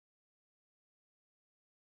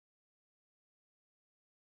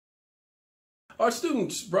Our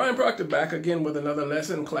students, Brian Proctor back again with another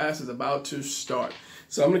lesson. Class is about to start.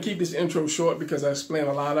 So I'm going to keep this intro short because I explain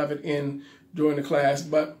a lot of it during the class.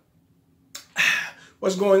 But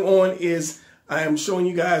what's going on is I am showing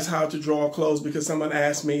you guys how to draw clothes because someone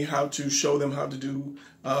asked me how to show them how to do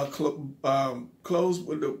clothes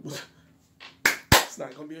with the... It's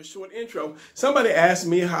not going to be a short intro. Somebody asked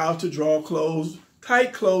me how to draw clothes,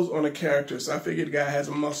 tight clothes on a character. So I figured the guy has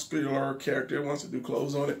a muscular character, wants to do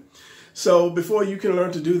clothes on it. So before you can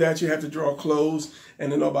learn to do that, you have to draw clothes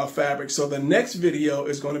and to know about fabric. So the next video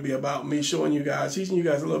is going to be about me showing you guys, teaching you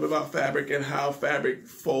guys a little bit about fabric and how fabric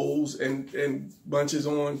folds and bunches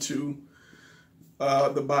onto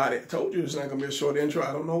the body. I told you it's not going to be a short intro.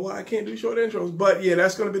 I don't know why I can't do short intros. But yeah,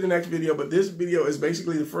 that's going to be the next video. But this video is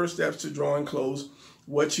basically the first steps to drawing clothes.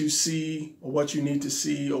 What you see or what you need to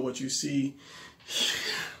see or what you see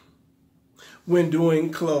when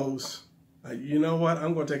doing clothes. You know what?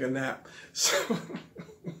 I'm going to take a nap. So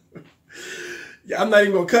yeah, I'm not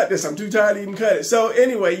even going to cut this. I'm too tired to even cut it. So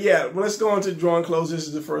anyway, yeah, let's go on to drawing clothes. This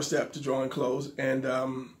is the first step to drawing clothes. And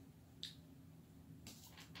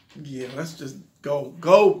yeah, let's just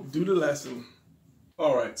go do the lesson.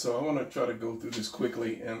 All right, so I want to try to go through this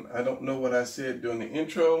quickly. And I don't know what I said during the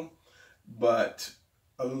intro, but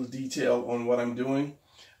a little detail on what I'm doing.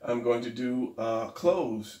 I'm going to do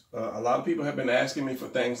clothes. A lot of people have been asking me for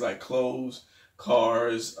things like clothes,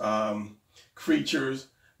 cars, creatures,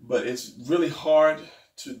 but it's really hard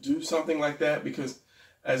to do something like that because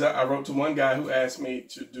as I wrote to one guy who asked me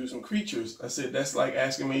to do some creatures, I said, that's like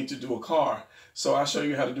asking me to do a car. So I'll show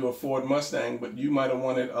you how to do a Ford Mustang, but you might have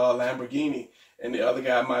wanted a Lamborghini, and the other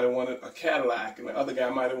guy might have wanted a Cadillac, and the other guy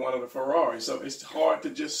might have wanted a Ferrari. So it's hard to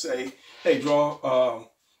just say, hey, draw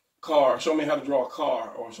car, show me how to draw a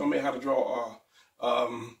car, or show me how to draw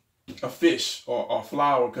a fish or a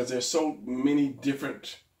flower, because there's so many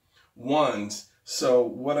different ones. So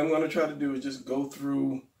what I'm going to try to do is just go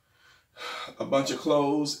through a bunch of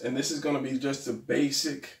clothes, and this is going to be just a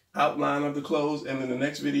basic outline of the clothes, and in the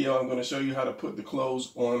next video I'm going to show you how to put the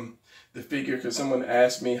clothes on the figure, because someone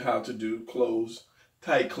asked me how to do clothes,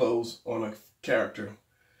 tight clothes on a character.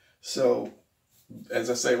 So as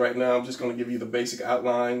I say right now, I'm just going to give you the basic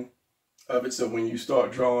outline of it, so when you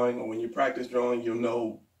start drawing or when you practice drawing, you'll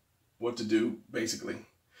know what to do, basically.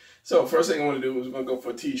 So first thing I want to do is we're going to go for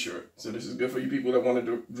a t-shirt. So this is good for you people that want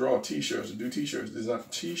to draw t-shirts or do t-shirts,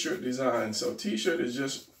 t-shirt design. So t-shirt is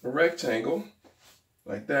just a rectangle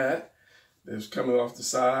like that. There's coming off the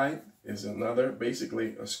side is another,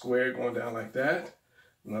 basically a square going down like that,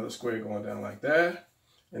 another square going down like that,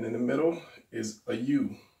 and in the middle is a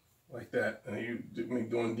U like that. And you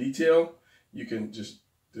doing detail, you can just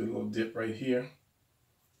do a little dip right here,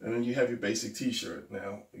 and then you have your basic t-shirt.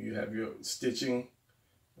 Now you have your stitching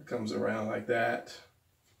that comes around like that.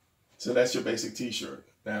 So that's your basic t-shirt.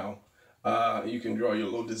 Now you can draw your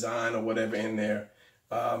little design or whatever in there.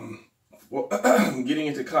 Well, getting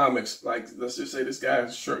into comics, like let's just say this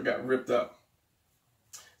guy's shirt got ripped up.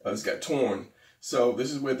 It's got torn. So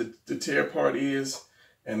this is where the tear part is,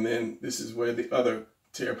 and then this is where the other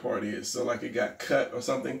tear part is. So like it got cut or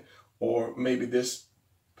something, or maybe this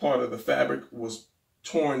part of the fabric was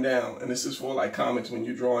torn down. And this is for like comics when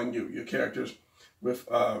you're drawing your characters with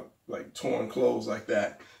like torn clothes like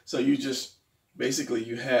that. So you just basically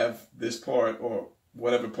you have this part or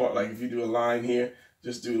whatever part, like if you do a line here,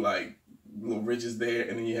 just do like little ridges there,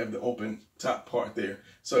 and then you have the open top part there.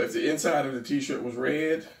 So if the inside of the t-shirt was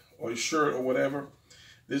red or shirt or whatever,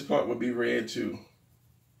 this part would be red too.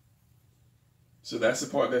 So that's the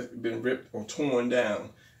part that's been ripped or torn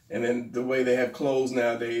down. And then the way they have clothes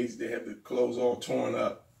nowadays, they have the clothes all torn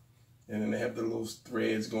up, and then they have the little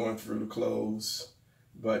threads going through the clothes.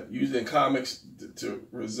 But usually in comics, to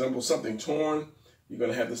resemble something torn, you're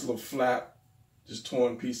going to have this little flap, just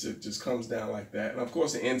torn piece that just comes down like that. And of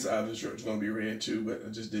course the inside of the shirt is going to be red too, but I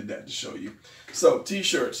just did that to show you. So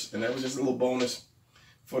t-shirts, and that was just a little bonus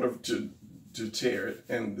for to tear it.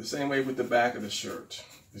 And the same way with the back of the shirt.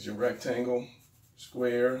 Is your rectangle,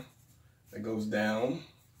 square, that goes down.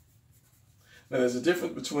 Now there's a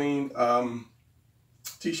difference between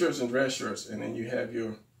t-shirts and dress shirts, and then you have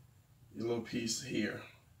your little piece here.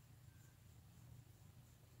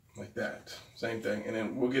 Like that, same thing, and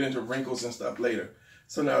then we'll get into wrinkles and stuff later.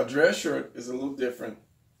 So now a dress shirt is a little different.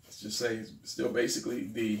 Let's just say it's still basically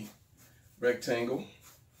the rectangle,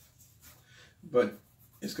 but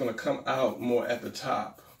it's going to come out more at the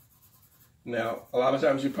top. Now a lot of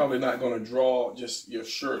times you're probably not going to draw just your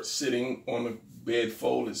shirt sitting on the bed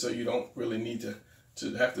folded, so you don't really need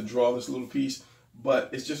to have to draw this little piece, but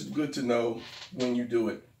it's just good to know when you do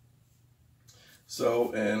it.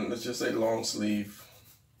 So, and let's just say long sleeve.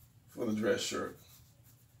 for the dress shirt.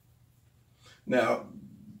 Now,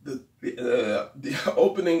 the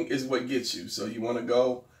opening is what gets you. So you want to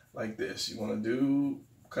go like this. You want to do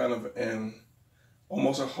kind of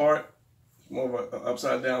almost a heart, more of an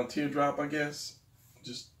upside down teardrop, I guess.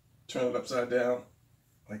 Just turn it upside down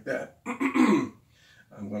like that.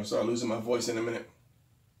 I'm going to start losing my voice in a minute.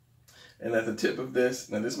 And at the tip of this,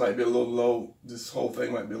 now this might be a little low. This whole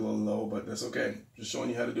thing might be a little low, but that's okay. Just showing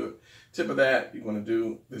you how to do it. Tip of that, you're going to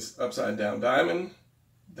do this upside down diamond.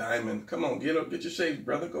 Diamond. Come on, get up, get your shapes,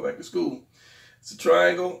 brother. Go back to school. It's a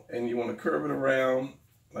triangle, and you want to curve it around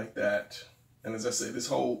like that. And as I say, this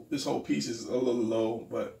whole piece is a little low,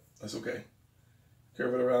 but that's okay.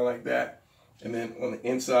 Curve it around like that. And then on the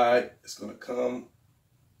inside, it's going to come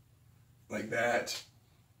like that.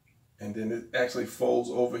 And then it actually folds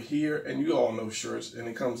over here, and you all know shirts, and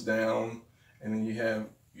it comes down, and then you have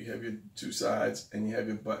your two sides, and you have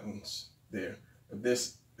your buttons there. But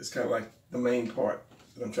this is kind of like the main part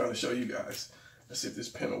that I'm trying to show you guys. Let's see if this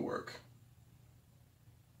pen will work.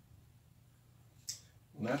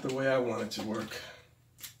 Not the way I want it to work.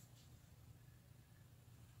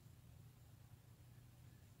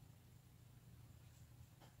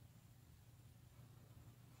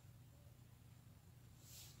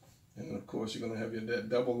 And of course, you're going to have that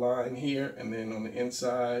double line here, and then on the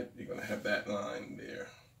inside, you're going to have that line there.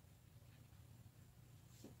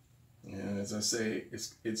 And as I say,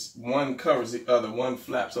 it's one covers the other, one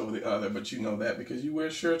flaps over the other, but you know that because you wear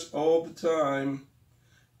shirts all the time.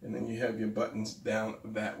 And then you have your buttons down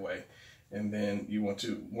that way. And then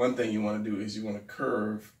one thing you want to do is you want to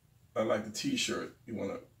curve, like the t-shirt, you want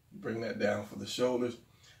to bring that down for the shoulders.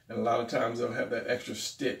 And a lot of times they'll have that extra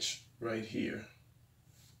stitch right here,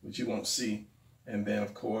 which you won't see. And then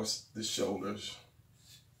of course the shoulders,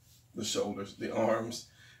 the arms.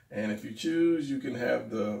 And if you choose, you can have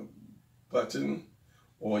the button,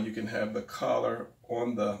 or you can have the collar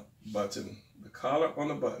on the button. The collar on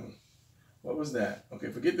the button. What was that? Okay,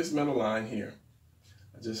 forget this middle line here.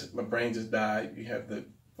 My brain just died. You have the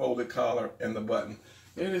folded collar and the button.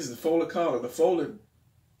 There it is, the folded collar, the folded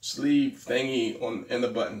sleeve thingy and the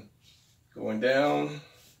button. Going down,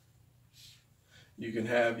 you can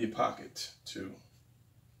have your pocket too.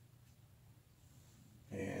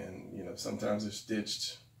 And you know, sometimes they're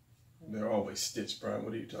stitched. They're always stitched, Brian.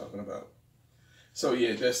 What are you talking about? So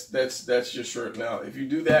yeah, that's your shirt. Now, if you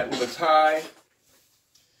do that with a tie,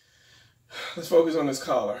 let's focus on this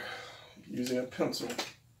collar using a pencil.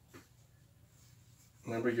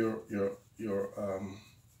 Remember your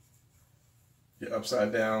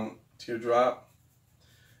upside down teardrop,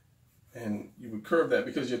 and you would curve that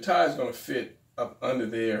because your tie is going to fit up under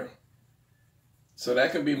there. So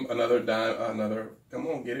that can be another come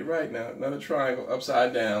on, get it right now. Another triangle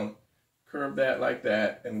upside down. Curve that like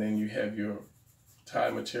that, and then you have your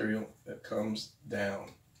tie material that comes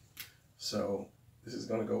down. So this is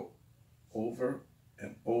going to go over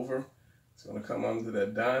and over. It's going to come under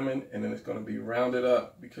that diamond, and then it's going to be rounded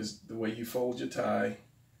up because the way you fold your tie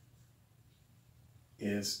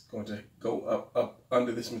is going to go up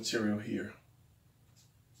under this material here,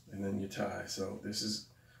 and then your tie. So this is,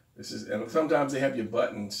 and sometimes they have your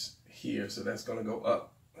buttons here, so that's going to go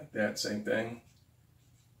up like that. Same thing.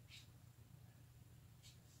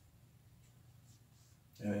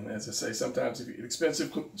 And then, as I say, sometimes if you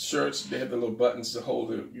expensive shirts, they have the little buttons to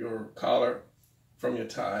hold your collar from your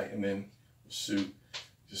tie, and then suit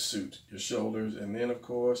your shoulders, and then of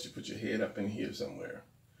course you put your head up in here somewhere.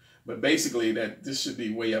 But basically, this should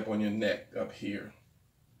be way up on your neck up here,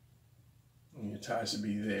 and your tie should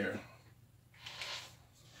be there.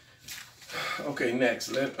 Okay,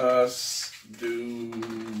 next let us do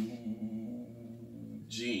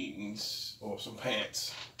jeans or some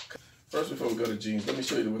pants. First, before we go to jeans, let me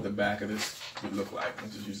show you what the back of this would look like.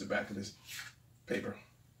 Let's just use the back of this paper.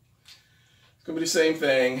 It's going to be the same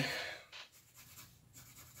thing.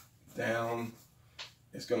 Down.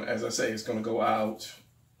 It's going to, as I say, it's going to go out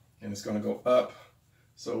and it's going to go up.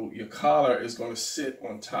 So your collar is going to sit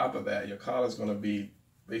on top of that. Your collar is going to be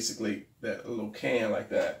basically that little can like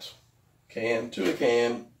that. Tuna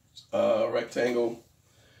can, rectangle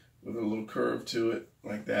with a little curve to it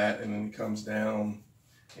like that, and then it comes down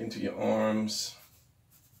into your arms,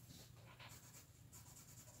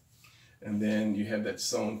 and then you have that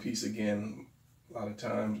sewn piece again a lot of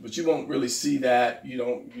times, but you won't really see that. You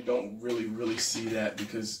don't really see that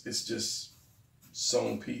because it's just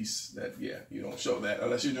sewn piece. That, yeah, you don't show that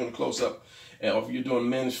unless you're doing a close-up, or if you're doing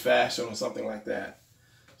men's fashion or something like that.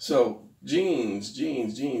 So jeans,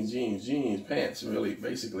 pants, really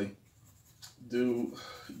basically do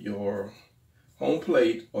your home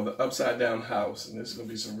plate or the upside down house, and this is going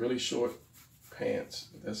to be some really short pants,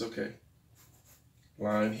 but that's okay.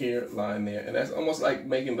 Line here, line there, and that's almost like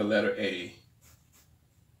making the letter A.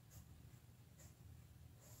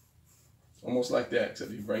 Almost like that, except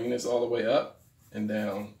you're bringing this all the way up and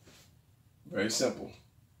down. Very simple.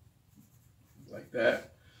 Like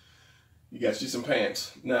that. You got you some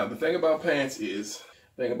pants. Now, the thing about pants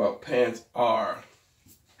are,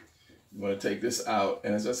 you want to take this out.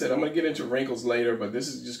 And as I said, I'm going to get into wrinkles later, but this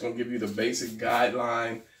is just going to give you the basic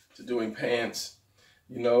guideline to doing pants.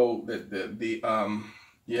 You know that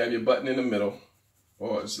you have your button in the middle,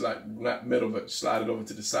 or it's like not middle, but slide it over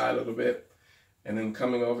to the side a little bit. And then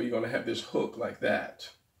coming over, you're going to have this hook like that.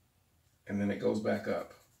 And then it goes back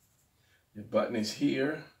up. Your button is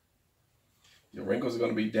here. Your wrinkles are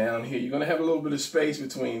going to be down here. You're going to have a little bit of space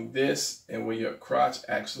between this and where your crotch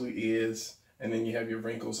actually is. And then you have your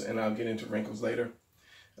wrinkles, and I'll get into wrinkles later.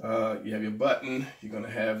 You have your button. You're going to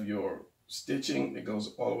have your stitching that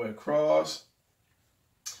goes all the way across.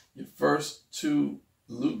 Your first two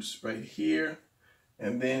loops right here.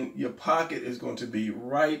 And then your pocket is going to be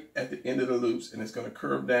right at the end of the loops, and it's going to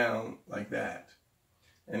curve down like that.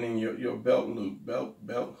 And then your belt loop,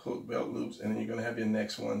 belt hook, belt loops, and then you're going to have your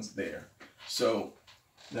next ones there. So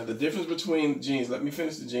now the difference between jeans, let me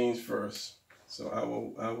finish the jeans first. So I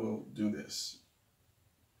will do this.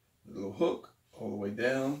 The little hook all the way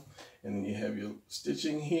down, and then you have your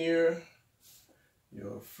stitching here,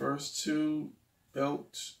 your first two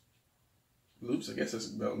belt loops, I guess that's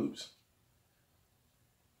belt loops.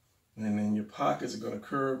 And then your pockets are going to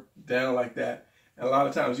curve down like that. And a lot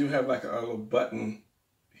of times you have like a little button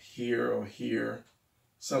here or here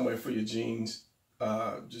somewhere for your jeans.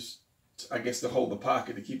 Just, I guess, to hold the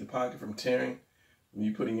pocket, to keep the pocket from tearing when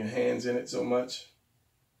you're putting your hands in it so much.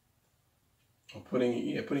 Or putting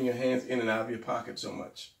your hands in and out of your pocket so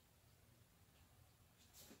much.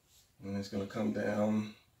 And it's going to come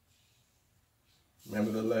down.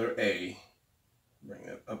 Remember the letter A. Bring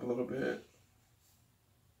that up a little bit.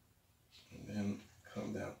 And then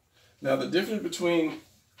come down. Now the difference between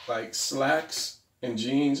like slacks and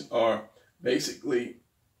jeans are basically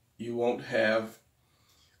you won't have,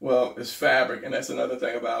 well, it's fabric, and that's another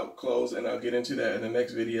thing about clothes, and I'll get into that in the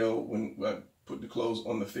next video when I put the clothes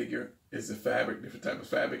on the figure. Is the fabric, different type of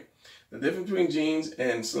fabric. The difference between jeans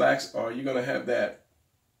and slacks are you're going to have that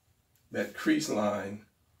crease line.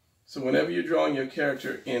 So whenever you're drawing your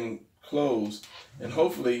character in clothes, and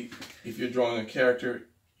hopefully if you're drawing a character,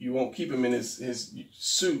 you won't keep him in his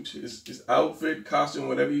suit, his outfit, costume,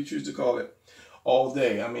 whatever you choose to call it, all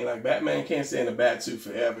day. I mean, like Batman can't stay in a bat suit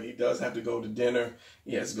forever. He does have to go to dinner.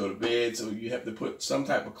 He has to go to bed. So you have to put some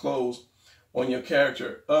type of clothes on your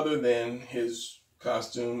character other than his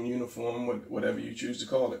costume, uniform, whatever you choose to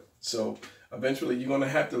call it. So eventually you're going to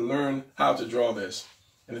have to learn how to draw this.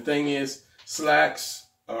 And the thing is, slacks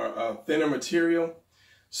are a thinner material.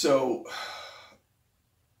 So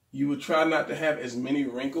you would try not to have as many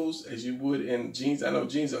wrinkles as you would in jeans. I know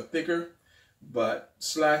jeans are thicker, but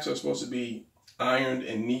slacks are supposed to be ironed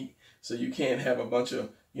and neat. So you can't have a bunch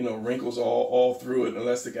of, wrinkles all through it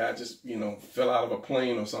unless the guy just, fell out of a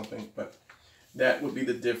plane or something. But that would be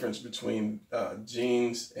the difference between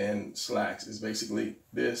jeans and slacks, is basically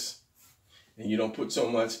this. And you don't put so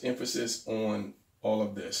much emphasis on all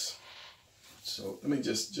of this. So let me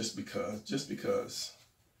just because.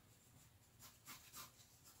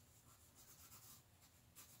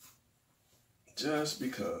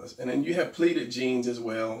 And then you have pleated jeans as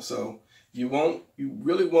well. So you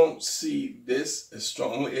really won't see this as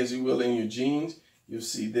strongly as you will in your jeans. You'll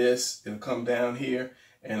see this, it'll come down here.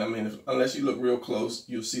 And I mean, unless you look real close,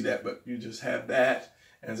 you'll see that, but you just have that.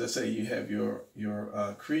 As I say, you have your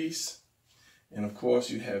crease. And of course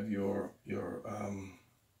you have your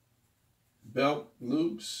belt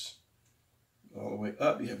loops all the way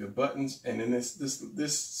up. You have your buttons. And then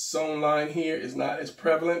this sewn line here is not as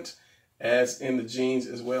prevalent as in the jeans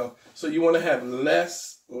as well. So you want to have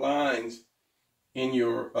less lines in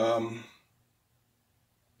your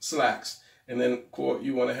slacks. And then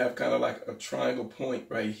you want to have kind of like a triangle point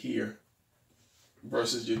right here,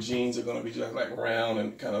 versus your jeans are going to be just like round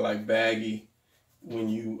and kind of like baggy when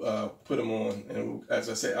you put them on. And as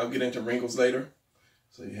I said, I'll get into wrinkles later.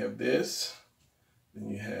 So you have this, then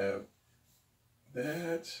you have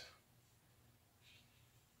that.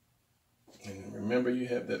 And remember, you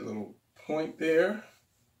have that little point there.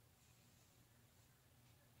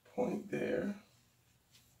 And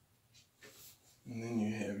then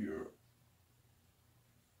you have your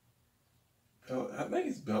belt, I think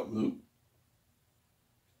it's belt loop.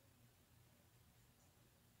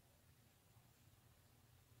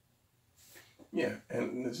 Yeah,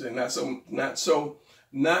 and not so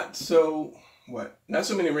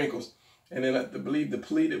many wrinkles. And then I believe the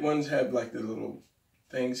pleated ones have like the little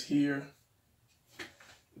things here.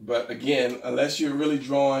 But again, unless you're really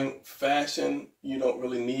drawing fashion, you don't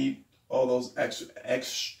really need all those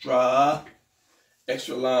extra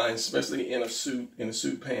lines, especially in a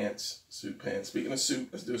suit pants. Speaking of suit,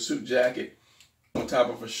 let's do a suit jacket on top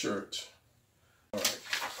of a shirt. All right.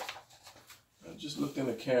 I just looked in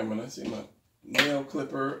the camera and I see my nail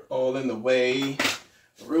clipper all in the way,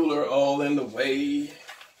 ruler all in the way.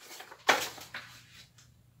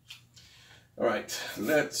 All right,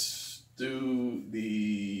 let's do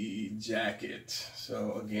the jacket.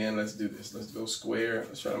 So again, let's do this. Let's go square.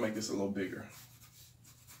 Let's try to make this a little bigger.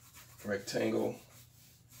 Rectangle.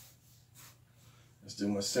 Let's do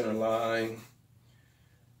my center line.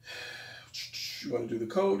 You want to do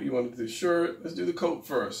the coat? You want to do the shirt? Let's do the coat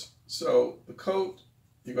first. So the coat,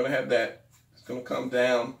 you're going to have that. It's going to come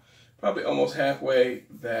down probably almost halfway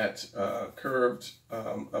that curved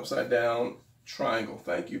upside down triangle.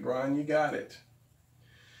 Thank you, Brian. You got it.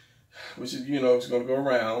 Which is, you know, it's going to go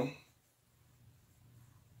around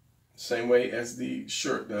same way as the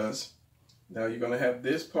shirt does. Now you're going to have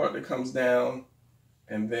this part that comes down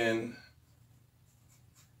and then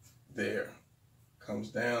there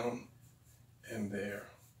comes down and there.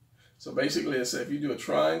 So basically, let's say if you do a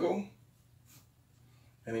triangle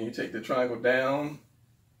and then you take the triangle down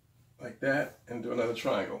like that and do another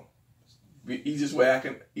triangle. The easiest way I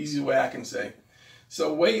can say.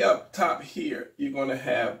 So way up top here, you're going to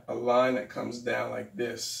have a line that comes down like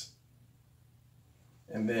this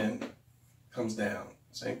and then comes down.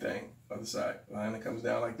 Same thing, other side. Line that comes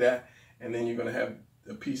down like that, and then you're going to have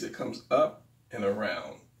a piece that comes up and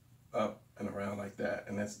around like that,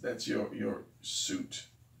 and that's your suit.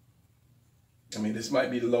 I mean, this might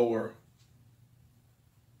be lower,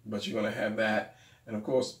 but you're going to have that, and of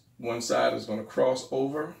course, one side is going to cross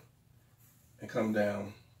over and come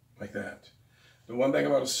down like that. The one thing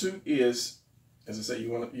about a suit is, as I say,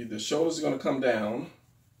 the shoulders are going to come down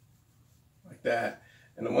like that.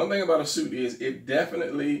 And the one thing about a suit is it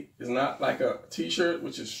definitely is not like a t-shirt,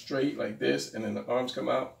 which is straight like this, and then the arms come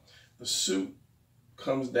out. The suit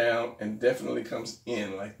comes down and definitely comes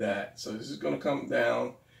in like that. So this is going to come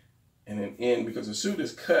down and then in, because the suit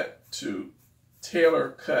is tailor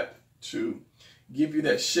cut to give you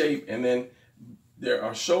that shape. And then there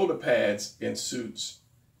are shoulder pads in suits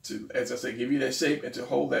to, as I say, give you that shape and to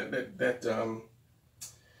hold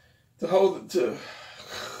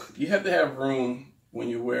you have to have room when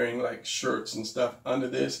you're wearing like shirts and stuff under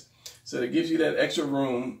this. So it gives you that extra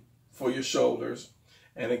room for your shoulders,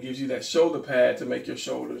 and it gives you that shoulder pad to make your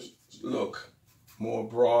shoulders look more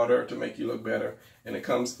broader, to make you look better. And it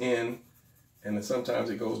comes in, and then sometimes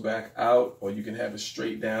it goes back out, or you can have it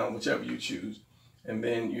straight down, whichever you choose. And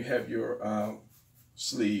then you have your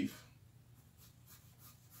sleeve.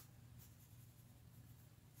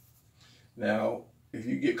 Now, if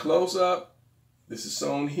you get close up, this is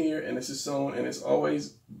sewn here and this is sewn, and it's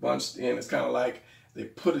always bunched in. It's kind of like they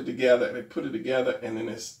put it together, and then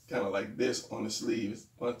it's kind of like this on the sleeve. It's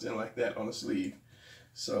bunched in like that on the sleeve.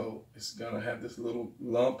 So it's going to have this little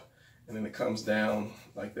lump, and then it comes down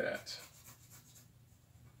like that.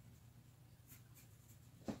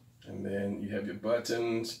 And then you have your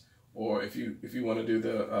buttons, or if you want to do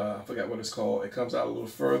the, I forgot what it's called, it comes out a little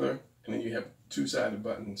further, and then you have two-sided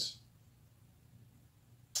buttons.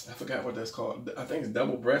 I forgot what that's called. I think it's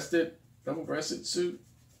double-breasted suit.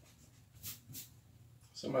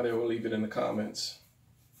 Somebody will leave it in the comments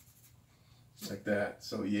like that.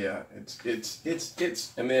 So yeah, it's,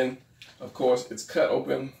 and then of course it's cut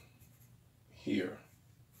open here.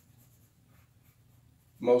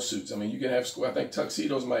 Most suits, I mean, you can have square. I think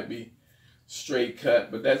tuxedos might be straight cut,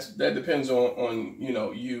 but that depends on you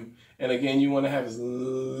know you. And again, you want to have as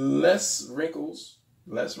less wrinkles,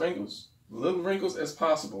 little wrinkles as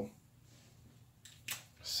possible.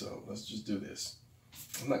 So let's just do this.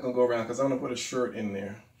 I'm not gonna go around because I'm gonna put a shirt in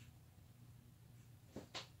there.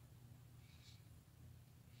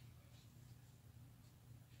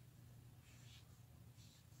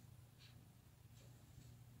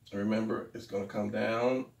 Remember, it's gonna come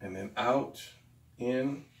down and then out,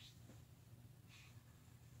 in.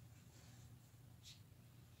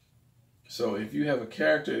 So if you have a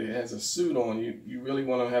character that has a suit on, you really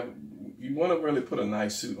want to really put a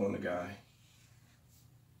nice suit on the guy.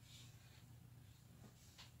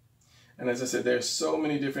 And as I said, there's so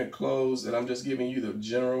many different clothes that I'm just giving you the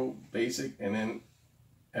general basic, and then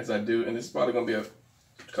as I do, and it's probably going to be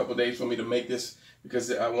a couple days for me to make this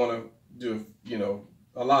because I want to do, you know,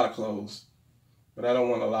 a lot of clothes, but I don't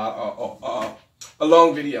want a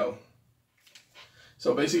long video.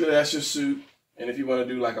 So basically that's your suit. And if you want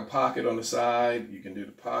to do like a pocket on the side, you can do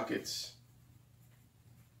the pockets.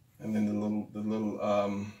 And then the little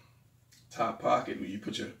top pocket where you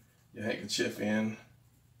put your handkerchief in,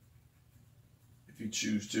 if you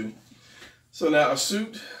choose to. So now a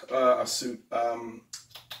suit. Let's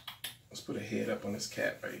put a head up on this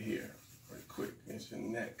cat right here, right quick. There's your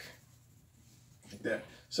neck, like that.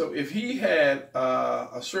 So if he had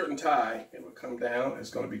a shirt and tie, it would come down.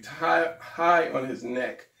 It's going to be high on his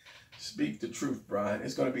neck. Speak the truth, Brian.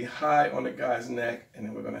 It's going to be high on the guy's neck, and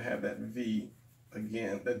then we're going to have that V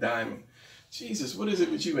again, the diamond. Jesus, what is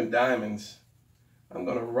it with you and diamonds? I'm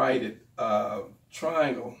going to write it,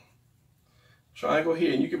 triangle. Triangle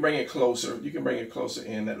here, and you can bring it closer. You can bring it closer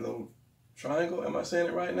in, that little triangle. Am I saying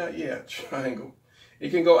it right now? Yeah, triangle. It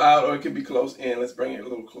can go out or it can be close in. Let's bring it a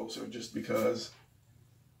little closer just because.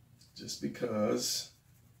 Just because.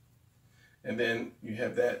 And then you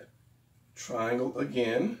have that triangle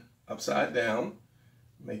again, upside down.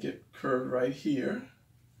 Make it curved right here.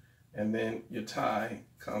 And then your tie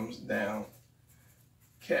comes down.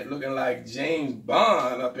 Cat looking like James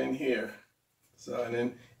Bond up in here. So, and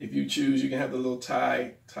then if you choose, you can have the little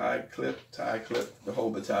tie clip to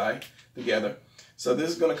hold the tie together. So this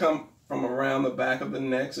is going to come from around the back of the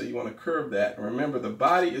neck, so you want to curve that. And remember, the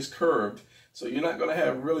body is curved, so you're not going to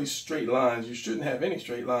have really straight lines. You shouldn't have any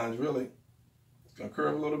straight lines, really. It's going to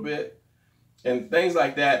curve a little bit. And things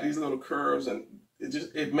like that, these little curves, and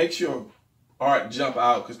it makes your art jump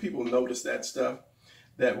out, because people notice that stuff.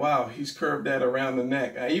 That, wow, he's curved that around the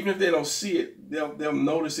neck. Even if they don't see it, they'll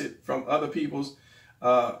notice it from other people's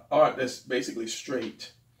art that's basically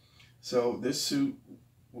straight. So this suit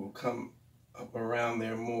will come up around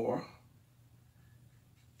there more,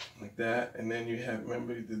 like that. And then you have,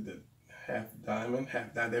 remember, the half diamond.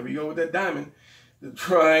 There we go with that diamond. The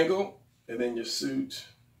triangle, and then your suit,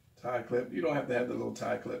 tie clip. You don't have to have the little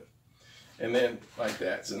tie clip. And then like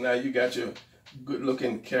that. So now you got your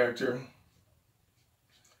good-looking character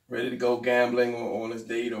ready to go gambling or on his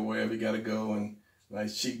date or wherever you got to go, and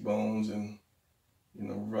nice cheekbones and, you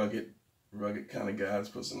know, rugged kind of guy. Let's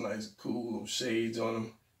put some nice cool little shades on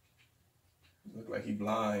him. Look like he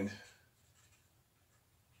blind.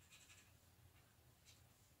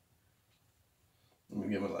 Let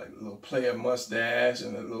me give him like a little player mustache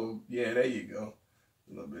and a little, yeah, there you go.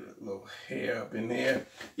 A little bit of little hair up in there.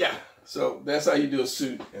 Yeah, so that's how you do a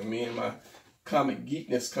suit. And me and my comic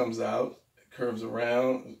geekness comes out. It curves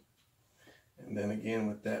around. And then again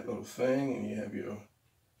with that little thing, and you have your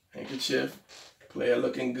handkerchief, player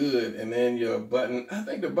looking good. And then your button, I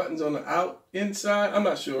think the button's on the inside, I'm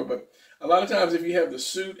not sure, but a lot of times if you have the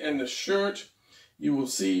suit and the shirt, you will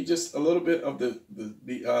see just a little bit of the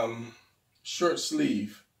shirt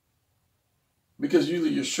sleeve. Because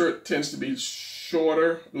usually your shirt tends to be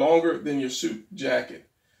longer than your suit jacket.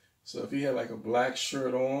 So if you had like a black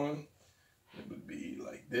shirt on, it would be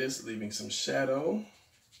like this, leaving some shadow.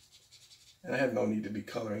 And I have no need to be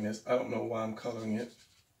coloring this. I don't know why I'm coloring it.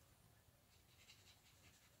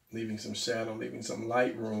 Leaving some shadow, leaving some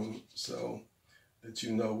light room so that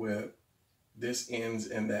you know where this ends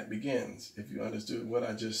and that begins. If you understood what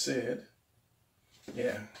I just said.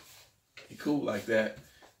 Yeah, be cool like that.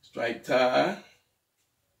 Striped tie.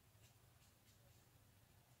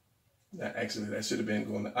 Now, actually, that should have been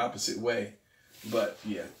going the opposite way. But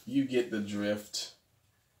yeah, you get the drift.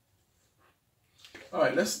 All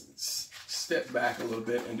right, let's step back a little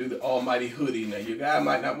bit and do the almighty hoodie. Now, your guy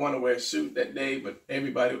might not want to wear a suit that day, but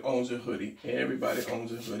everybody owns a hoodie. Everybody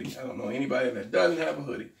owns a hoodie. I don't know anybody that doesn't have a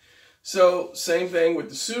hoodie. So, same thing with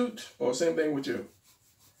the suit, or same thing with your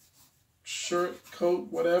shirt, coat,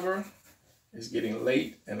 whatever. It's getting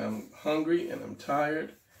late, and I'm hungry, and I'm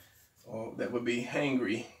tired. Or that would be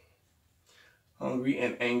hangry. Hungry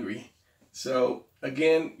and angry. So,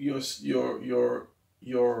 again, your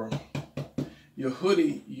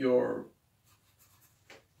hoodie,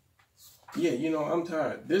 yeah, you know, I'm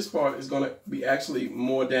tired. This part is going to be actually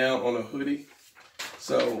more down on a hoodie.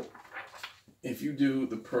 So if you do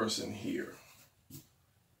the person here,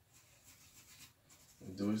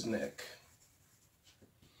 do his neck,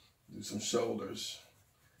 do some shoulders,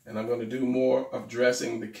 and I'm going to do more of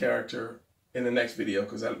dressing the character in the next video,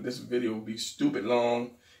 because this video would be stupid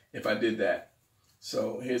long if I did that.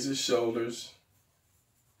 So here's his shoulders.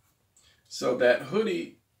 So that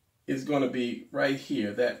hoodie is going to be right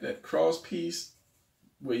here. That cross piece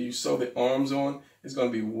where you sew the arms on is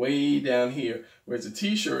going to be way down here. Whereas the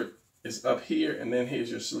t-shirt is up here, and then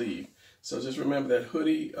here's your sleeve. So just remember that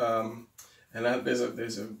hoodie. And there's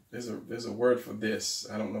a word for this.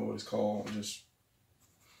 I don't know what it's called. Just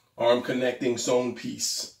arm connecting sewn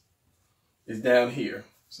piece is down here.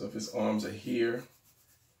 So if his arms are here,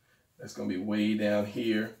 that's going to be way down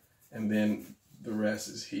here, and then the rest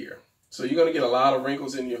is here. So you're going to get a lot of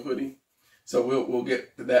wrinkles in your hoodie. So we'll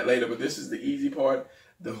get to that later, but this is the easy part.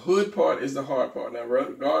 The hood part is the hard part. Now,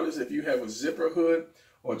 regardless if you have a zipper hood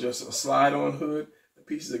or just a slide-on hood, the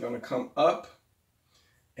pieces are going to come up.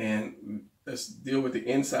 And let's deal with the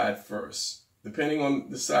inside first. Depending on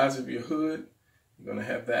the size of your hood, you're going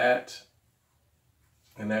to have that.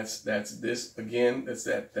 And that's this again. That's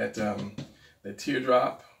that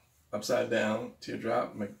teardrop, upside down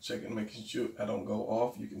teardrop. Making sure I don't go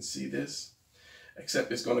off. You can see this,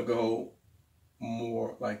 except it's going to go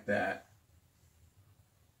more like that,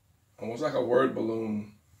 almost like a word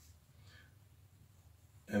balloon.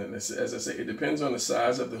 And as I say, it depends on the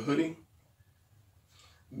size of the hoodie.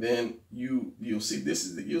 Then you'll see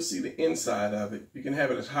you'll see the inside of it. You can have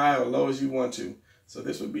it as high or low as you want to. So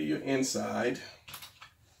this would be your inside.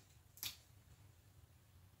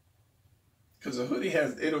 Because the hoodie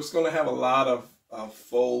it's going to have a lot of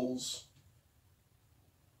folds.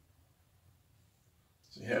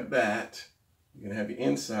 So you have that. You're going to have your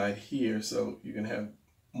inside here, so you can have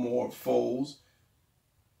more folds.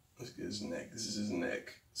 Let's get his neck. This is his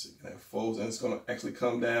neck. So you can have folds, and it's going to actually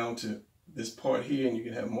come down to this part here, and you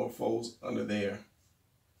can have more folds under there.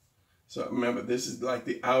 So remember, this is like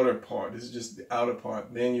the outer part. This is just the outer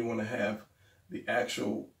part. Then you want to have the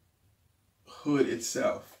actual hood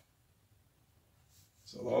itself.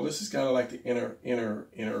 So all this is kind of like the inner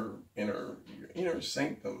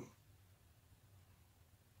sanctum.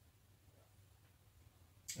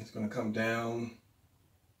 It's going to come down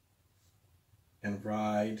and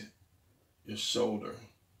ride your shoulder.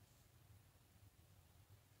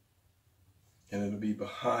 And it'll be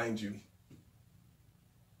behind you.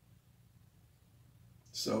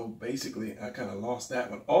 So basically, I kind of lost that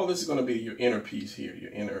one. All this is going to be your inner piece here,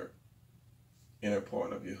 your inner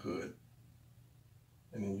part of your hood.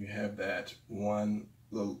 And then you have that one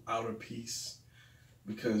little outer piece.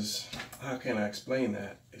 Because how can I explain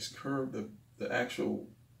that? It's curved, the actual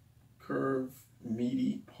curved,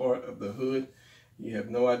 meaty part of the hood. You have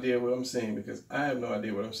no idea what I'm saying, because I have no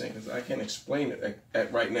idea what I'm saying, because I can't explain it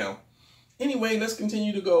at right now. Anyway, let's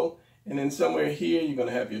continue to go. And then somewhere here, you're going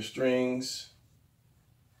to have your strings.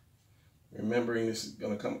 Remembering this is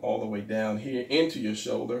going to come all the way down here into your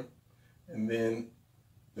shoulder. And then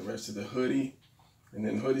the rest of the hoodie. And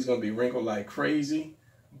then the hoodie's going to be wrinkled like crazy.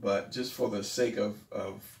 But just for the sake of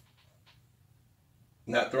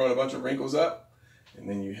not throwing a bunch of wrinkles up. And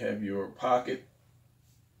then you have your pocket.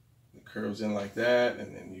 It curves in like that.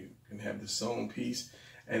 And then you can have the sewn piece.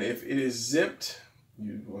 And if it is zipped,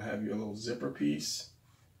 you will have your little zipper piece.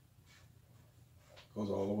 Goes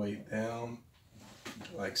all the way down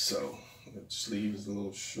like so. The sleeve is a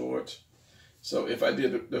little short. So if I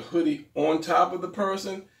did the hoodie on top of the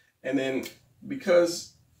person, and then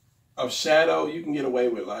because of shadow, you can get away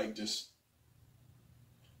with like just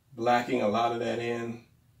blacking a lot of that in.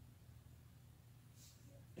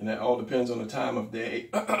 And that all depends on the time of day.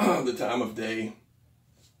 The time of day.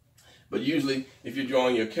 But usually, if you're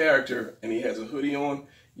drawing your character and he has a hoodie on,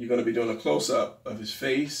 you're going to be doing a close-up of his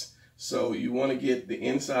face. So you want to get the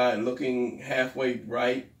inside looking halfway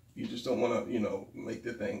right. You just don't want to, you know, make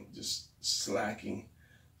the thing just slacking.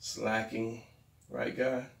 Right,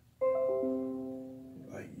 guy?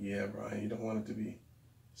 Like, yeah, Brian, you don't want it to be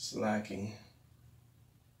slacking.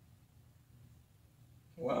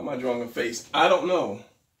 Why am I drawing a face? I don't know.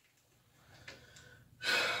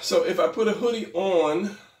 So if I put a hoodie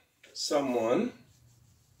on someone,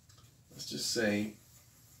 let's just say,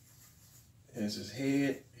 here's his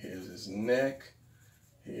head, here's his neck,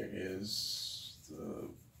 here is the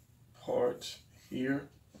part here.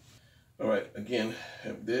 All right, again,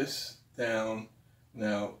 have this down.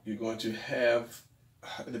 Now you're going to have,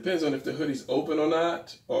 it depends on if the hoodie's open or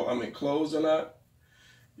not, or I mean closed or not.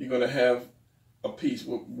 You're going to have a piece.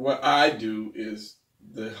 What I do is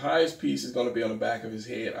the highest piece is going to be on the back of his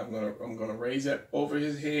head. I'm going to raise that over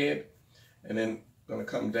his head, and then going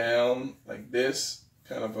to come down like this,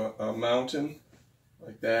 kind of a mountain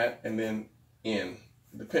like that, and then in.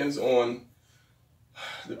 It depends on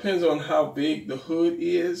how big the hood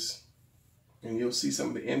is, and you'll see some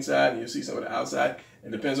of the inside and you'll see some of the outside.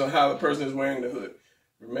 It depends on how the person is wearing the hood.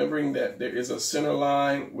 Remembering that there is a center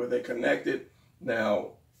line where they're connected.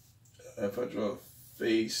 Now, if I draw a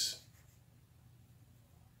face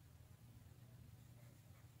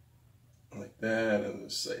like that, and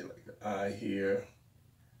let's say like the eye here,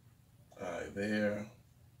 eye there.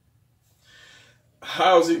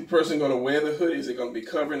 How is the person going to wear the hoodie? Is it going to be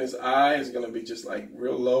covering his eye? Is it going to be just like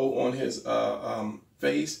real low on his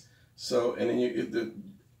face? So, and then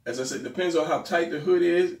as I said, depends on how tight the hood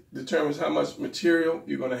is, determines how much material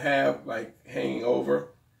you're going to have like hanging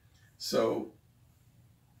over. So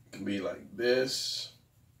It can be like this.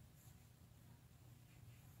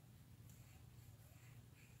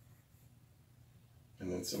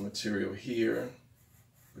 And then some material here,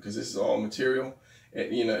 because this is all material.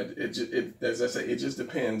 And you know, as I say, it just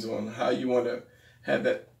depends on how you want to have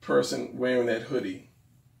that person wearing that hoodie.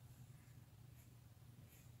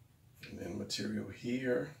 And then material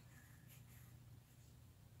here.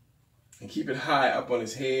 And keep it high up on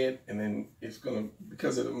his head, and then it's gonna,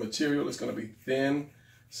 because of the material, it's gonna be thin.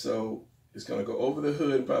 So it's gonna go over the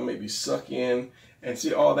hood and probably maybe suck in. And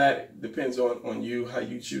see, all that depends on you, how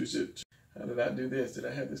you choose it. How did I do this? Did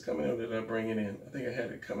I have this coming in, or did I bring it in? I think I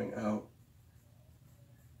had it coming out.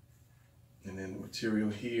 And then the material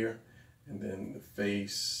here, and then the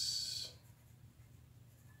face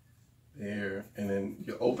there. And then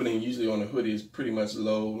your opening usually on the hoodie is pretty much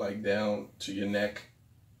low, like down to your neck.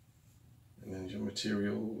 And then your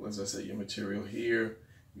material, as I say, your material here,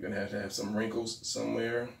 you're gonna have to have some wrinkles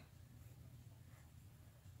somewhere.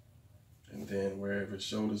 And then wherever the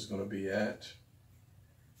shoulder's gonna be at.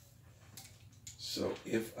 So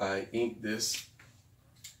if I ink this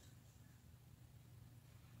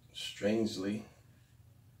strangely,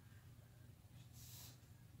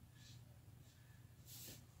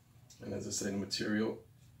 and as I say, the material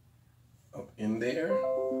up in there,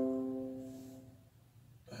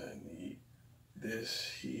 I need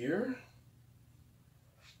this here,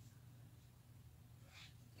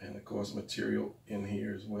 and of course material in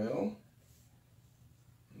here as well.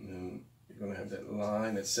 And then you're going to have that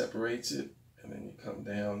line that separates it, and then you come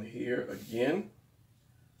down here again,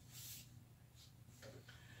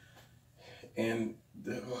 and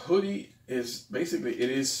the hoodie is basically, it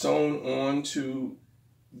is sewn onto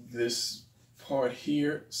this part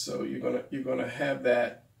here, so you're gonna have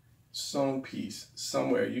that sewn piece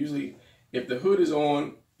somewhere. Usually if the hood is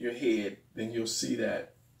on your head, then you'll see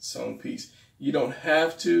that sewn piece. You don't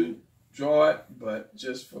have to draw it, but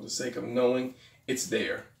just for the sake of knowing, it's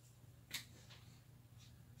there.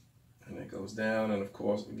 And it goes down, and of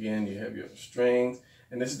course again you have your strings,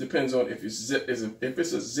 and this depends on if it's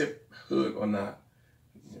a zip hood or not.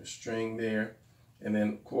 Your string there, and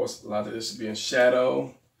then of course a lot of this will be in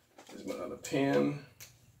shadow. There's my other pen.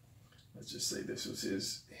 Let's just say this was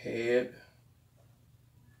his head.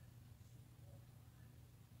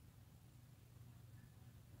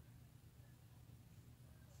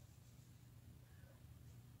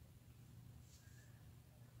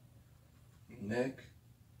 Neck.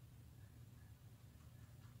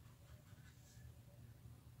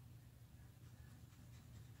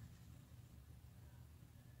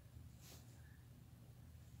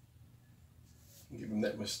 Give him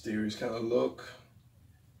that mysterious kind of look.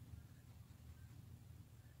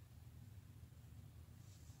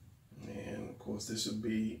 And of course this would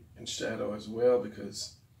be in shadow as well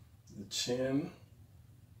because the chin.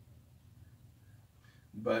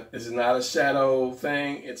 But this is not a shadow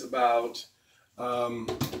thing. It's about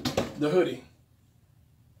the hoodie.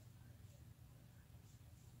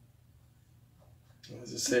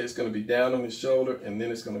 As I say, it's going to be down on his shoulder, and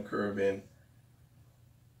then it's going to curve in.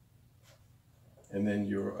 And then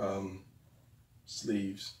your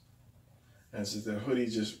sleeves. And so the hoodie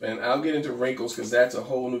just, and I'll get into wrinkles because that's a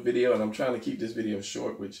whole new video, and I'm trying to keep this video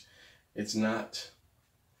short, which it's not.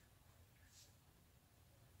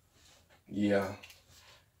 Yeah.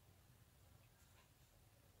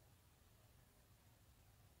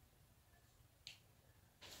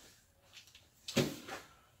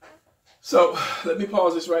 So let me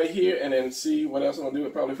pause this right here and then see what else I'm gonna do.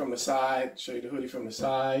 It probably from the side, show you the hoodie from the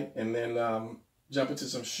side, and then jump into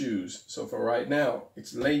some shoes. So for right now,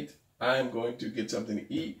 it's late. I'm going to get something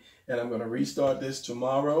to eat, and I'm gonna restart this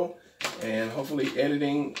tomorrow, and hopefully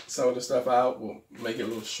editing some of the stuff out will make it a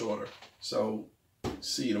little shorter. So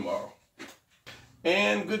see you tomorrow.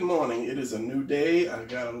 And good morning. It is a new day. I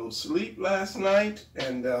got a little sleep last night,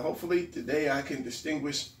 and hopefully today I can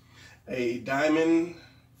distinguish a diamond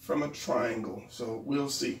from a triangle. So we'll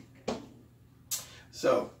see.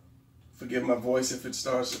 So forgive my voice if I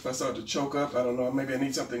start to choke up. I don't know, maybe I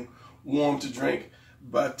need something warm to drink.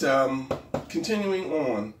 But continuing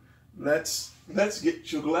on, let's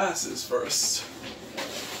get your glasses first.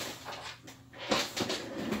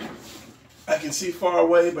 I can see far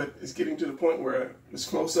away, but it's getting to the point where it's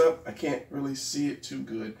close up. I can't really see it too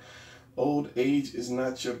good. Old age is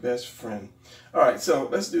not your best friend. All right, so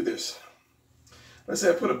let's do this. Let's say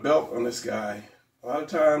I put a belt on this guy. A lot of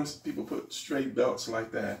times people put straight belts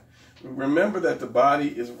like that. Remember that the body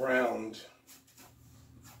is round.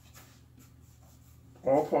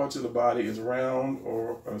 All parts of the body is round,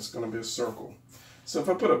 or it's going to be a circle. So if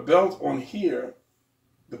I put a belt on here,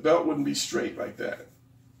 the belt wouldn't be straight like that.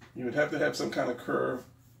 You would have to have some kind of curve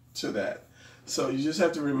to that. So you just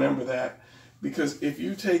have to remember that, because if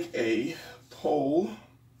you take a pole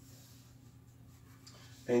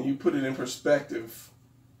and you put it in perspective,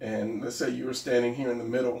 and let's say you were standing here in the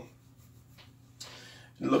middle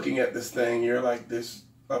looking at this thing, you're like this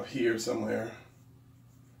up here somewhere,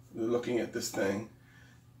 looking at this thing.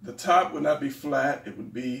 The top would not be flat, it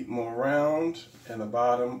would be more round, and the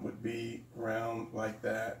bottom would be round like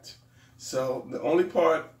that. So the only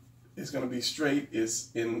part is going to be straight is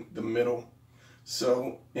in the middle.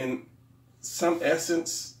 So in some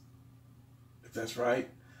essence, if that's right,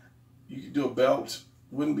 you could do a belt,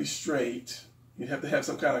 wouldn't be straight. You'd have to have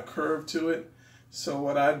some kind of curve to it. So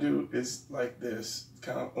what I do is like this,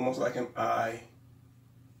 kind of almost like an eye,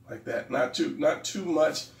 like that. Not too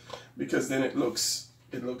much, because then it looks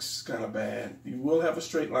kind of bad. You will have a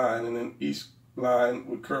straight line, and then each line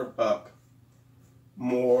would curve up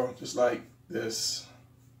more, just like this,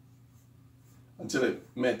 until it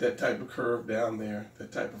met that type of curve down there,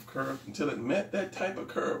 that type of curve, until it met that type of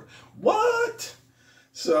curve. What?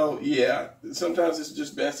 So yeah, sometimes it's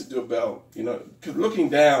just best to do a belt, you know, because looking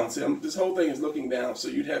down, see, this whole thing is looking down, so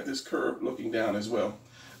you'd have this curve looking down as well.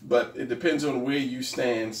 But it depends on where you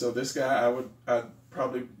stand. So this guy, I'd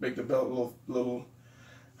probably make the belt a little,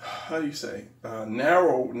 how do you say,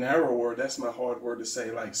 narrower. That's my hard word to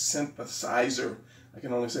say, like synthesizer. I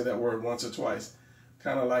can only say that word once or twice,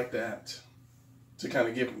 kind of like that, to kind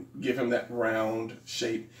of give him that round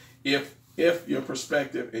shape. If your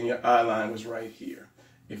perspective and your eye line was right here.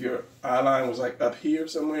 If your eye line was like up here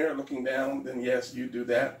somewhere looking down, then yes, you do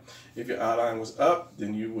that. If your eye line was up,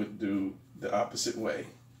 then you would do the opposite way.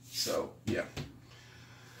 So yeah.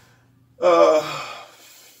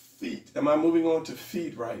 Feet. Am I moving on to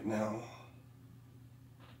feet right now?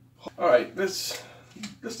 All right, let's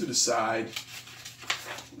do the side.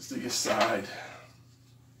 Let's do your side.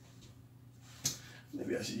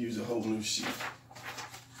 Maybe I should use a whole new sheet.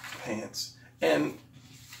 Pants. And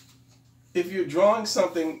if you're drawing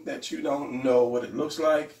something that you don't know what it looks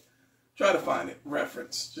like, try to find it.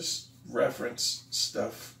 Reference. Just reference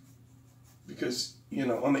stuff. Because, you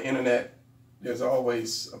know, on the internet, there's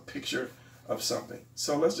always a picture of something.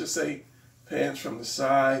 So let's just say pants from the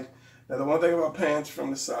side. Now the one thing about pants from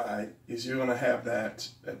the side is you're going to have that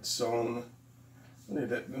sewn,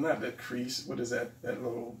 not that crease, what is that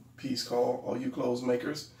little piece called, all you clothes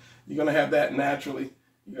makers? You're going to have that naturally.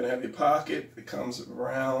 You're going to have your pocket that comes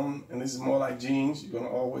around, and this is more like jeans. You're going to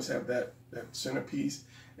always have that centerpiece,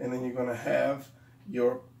 and then you're going to have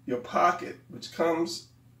your pocket, which comes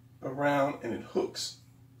around and it hooks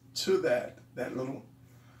to that little,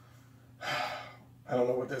 I don't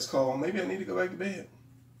know what that's called. Maybe I need to go back to bed.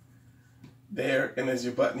 There, and there's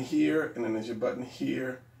your button here, and then there's your button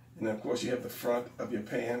here, and then of course you have the front of your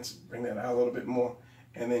pants. Bring that out a little bit more,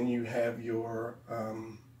 and then you have your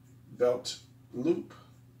belt loop.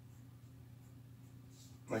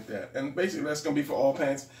 Like that. And basically that's going to be for all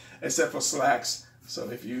pants except for slacks. So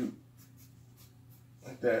if you,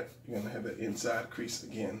 like that, you're going to have the inside crease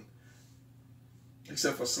again.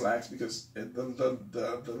 Except for slacks, because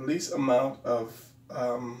the least amount of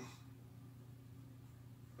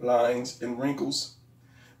lines and wrinkles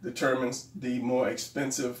determines the more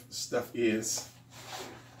expensive stuff is.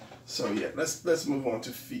 So yeah, let's move on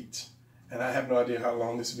to feet. And I have no idea how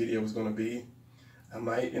long this video is going to be. I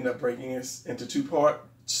might end up breaking this into 2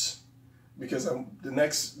 parts, because the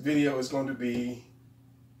next video is going to be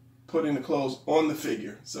putting the clothes on the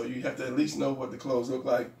figure. So you have to at least know what the clothes look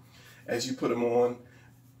like as you put them on,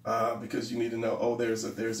 because you need to know, oh, there's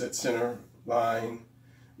that center line,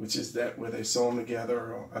 which is that where they sew them together,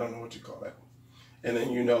 or I don't know what you call that. And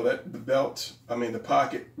then you know that the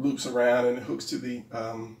pocket loops around and it hooks to the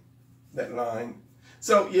that line.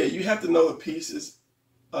 So yeah, you have to know the pieces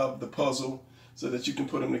of the puzzle so that you can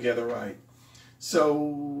put them together right.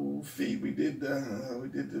 So feet, we did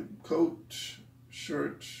the coat,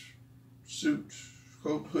 shirt, suit,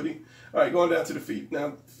 coat, hoodie. All right, going down to the feet.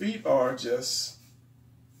 Now feet are just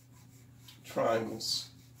triangles.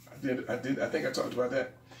 I think I talked about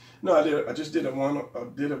that. No, I did. I just did a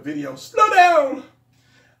video. Slow down.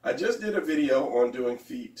 I just did a video on doing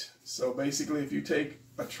feet. So basically, if you take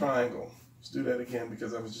a triangle, let's do that again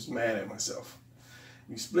because I was just mad at myself.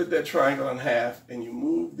 You split that triangle in half and you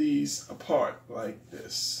move these apart like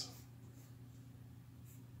this.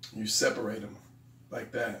 You separate them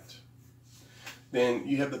like that. Then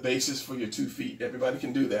you have the basis for your 2 feet. Everybody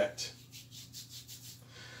can do that.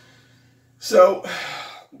 So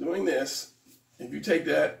doing this, if you take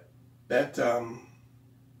that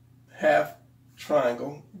half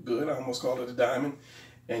triangle, good, I almost called it a diamond,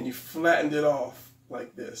 and you flattened it off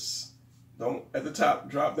like this. Don't, at the top,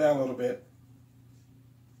 drop down a little bit.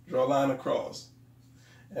 Draw a line across.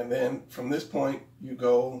 And then from this point, you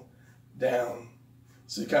go down.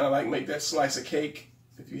 So you kind of like make that slice of cake.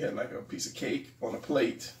 If you had like a piece of cake on a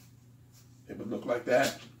plate, it would look like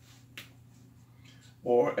that.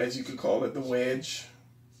 Or as you could call it, the wedge.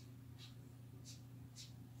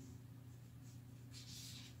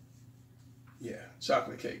 Yeah,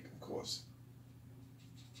 chocolate cake, of course.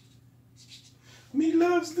 Me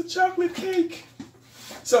loves the chocolate cake.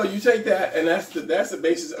 So you take that, and that's the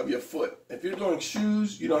basis of your foot. If you're doing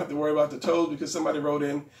shoes, you don't have to worry about the toes, because somebody wrote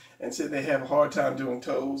in and said they have a hard time doing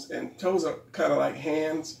toes. And toes are kind of like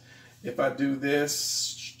hands. If I do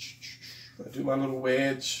this, I do my little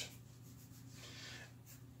wedge.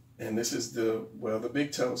 And this is the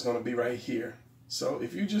big toe is going to be right here. So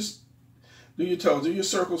if you just do your toes, do your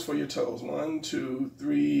circles for your toes. 1, 2,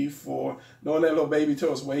 3, 4. Knowing that little baby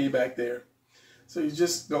toe is way back there. So you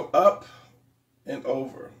just go up and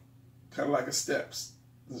over, kind of like a steps.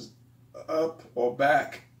 Up or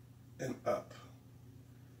back and up.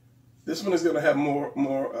 This one is going to have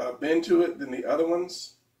more bend to it than the other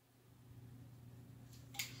ones.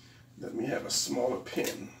 Let me have a smaller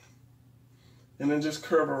pin. And then just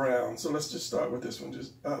curve around. So let's just start with this one,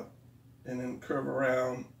 just up and then curve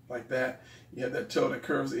around like that. You have that toe that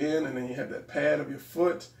curves in, and then you have that pad of your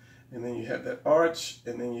foot, and then you have that arch,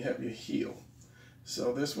 and then you have your heel.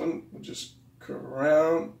 So this one will just curve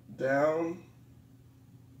around, down.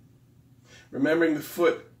 Remembering the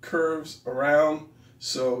foot curves around,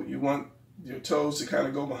 so you want your toes to kind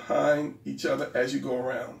of go behind each other as you go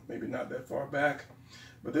around. Maybe not that far back,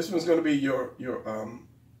 but this one's going to be your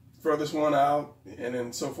furthest one out, and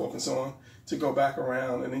then so forth and so on, to go back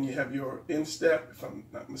around. And then you have your instep, if I'm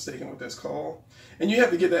not mistaken what that's called. And you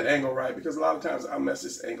have to get that angle right, because a lot of times I'll mess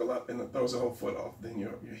this angle up and it throws the whole foot off. Then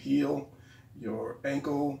your heel, your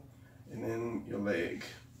ankle, and then your leg.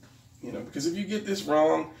 You know, because if you get this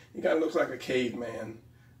wrong, it kind of looks like a caveman.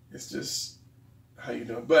 It's just how you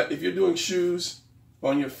doing. But if you're doing shoes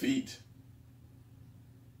on your feet,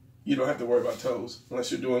 you don't have to worry about toes,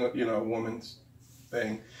 unless you're doing, you know, a woman's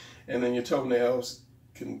thing. And then your toenails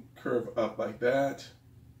can curve up like that,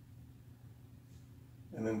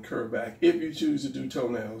 and then curve back if you choose to do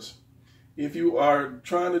toenails. If you are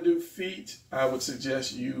trying to do feet, I would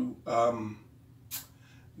suggest you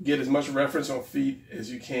get as much reference on feet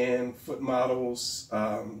as you can. Foot models,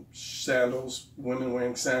 sandals, women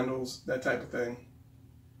wearing sandals, that type of thing.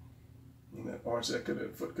 And that arch,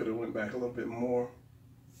 that foot could have went back a little bit more.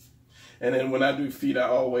 And then when I do feet, I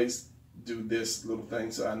always do this little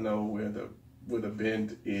thing so I know where the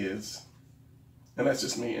bend is. And that's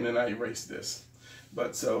just me. And then I erase this.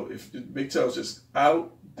 But so if the big toe is just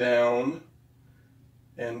out, down,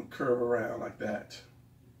 and curve around like that.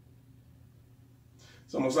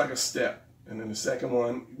 It's almost like a step. And then the second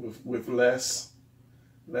one with less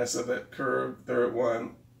of that curve. Third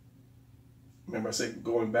one, remember I said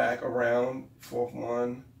going back around. Fourth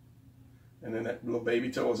one. And then that little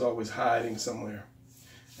baby toe is always hiding somewhere.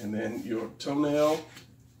 And then your toenail,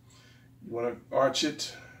 you want to arch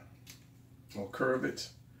it or curve it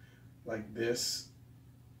like this.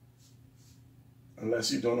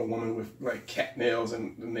 Unless you're doing a woman with like cat nails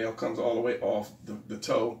and the nail comes all the way off the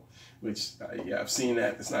toe, which, yeah, I've seen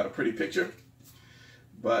that. It's not a pretty picture.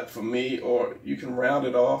 But for me, or you can round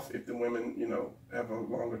it off if the women, you know, have a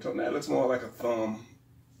longer toe. Now it looks more like a thumb,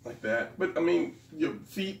 like that. But I mean, your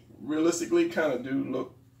feet realistically kind of do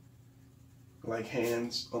look like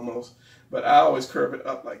hands almost, but I always curve it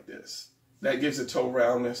up like this. That gives it toe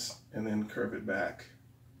roundness, and then curve it back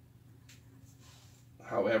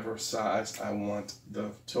however size I want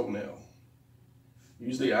the toenail.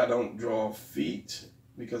 Usually I don't draw feet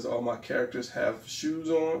because all my characters have shoes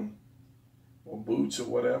on or boots or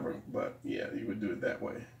whatever, but yeah, you would do it that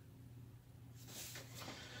way.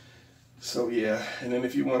 So yeah, and then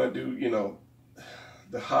if you want to do, you know,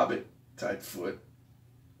 the Hobbit type foot,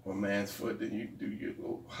 or man's foot, then you do your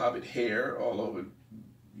little Hobbit hair all over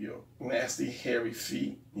your nasty, hairy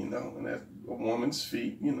feet, you know, and that's a woman's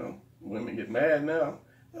feet, you know. Women get mad now.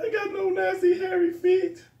 I got no nasty, hairy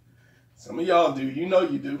feet. Some of y'all do, you know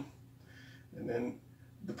you do. And then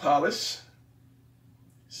the polish,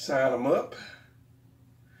 shine them up.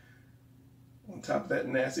 On top of that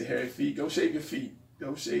nasty, hairy feet, go shave your feet.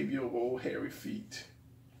 Go shave your old, hairy feet.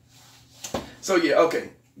 So yeah, okay.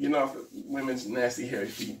 You know, women's nasty, hairy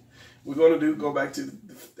feet. We're going to go back to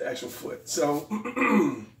the actual foot. So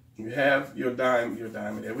you have your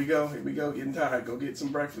diamond. There we go. Here we go. Getting tired. Go get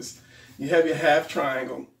some breakfast. You have your half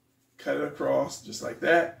triangle. Cut it across just like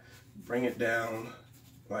that. Bring it down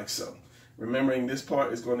like so. Remembering this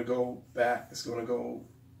part is going to go back. It's going to go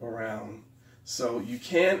around. So you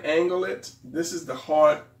can angle it. This is the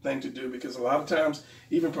hard thing to do, because a lot of times,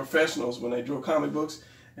 even professionals, when they draw comic books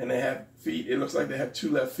and they have feet, it looks like they have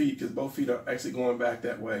 2 left feet because both feet are actually going back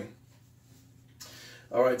that way.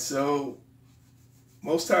 All right, so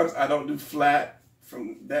most times I don't do flat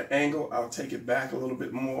from that angle. I'll take it back a little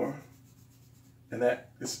bit more, and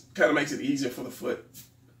that kind of makes it easier for the foot.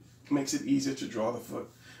 Makes it easier to draw the foot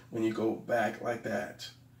when you go back like that.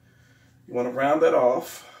 You want to round that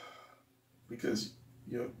off, because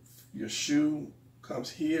your shoe comes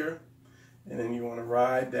here, and then you want to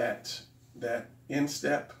ride that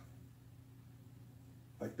instep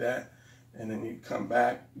like that, and then you come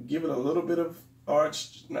back, give it a little bit of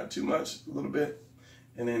arch, not too much, a little bit,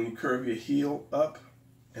 and then you curve your heel up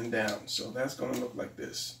and down. So that's going to look like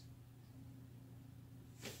this.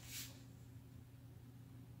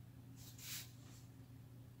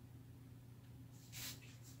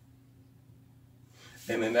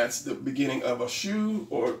 And then that's the beginning of a shoe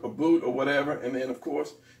or a boot or whatever. And then, of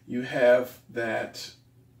course, you have that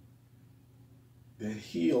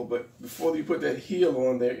heel. But before you put that heel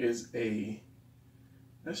on, there is I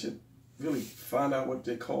should really find out what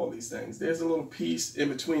they call these things. There's a little piece in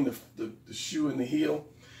between the shoe and the heel.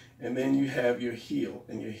 And then you have your heel.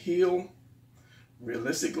 And your heel,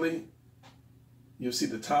 realistically, you'll see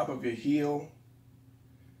the top of your heel.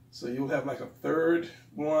 So you'll have like a third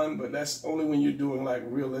one, but that's only when you're doing like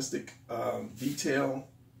realistic detail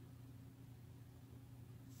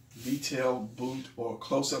boot or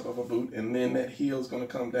close-up of a boot, and then that heel is going to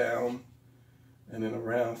come down and then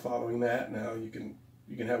around following that. Now you can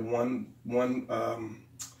have one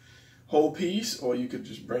whole piece, or you could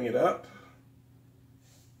just bring it up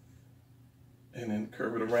and then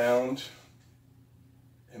curve it around,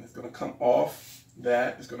 and it's going to come off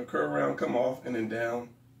that. It's going to curve around, come off, and then down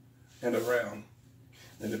and around.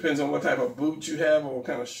 It depends on what type of boot you have or what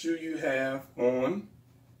kind of shoe you have on.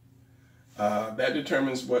 That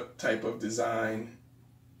determines what type of design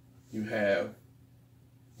you have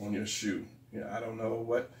on your shoe. I don't know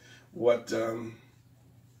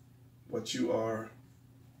what you are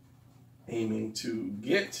aiming to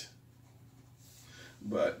get,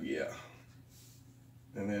 but yeah.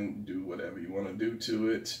 And then do whatever you want to do to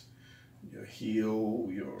it. Your heel,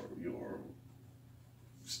 your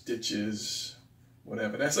stitches,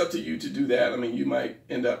 whatever. That's up to you to do that. I mean, you might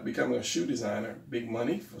end up becoming a shoe designer, big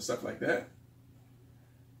money for stuff like that.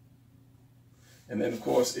 And then, of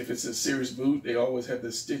course, if it's a serious boot, they always have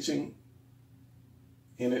the stitching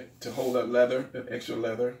in it to hold that leather, that extra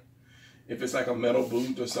leather. If it's like a metal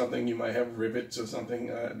boot or something, you might have rivets or something.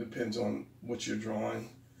 It depends on what you're drawing.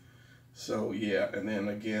 So, yeah. And then,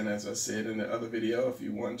 again, as I said in the other video, if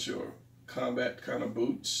you want your combat kind of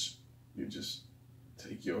boots, you just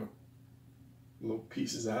take your little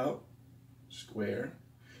pieces out, square.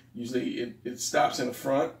 Usually it stops in the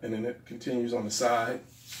front and then it continues on the side.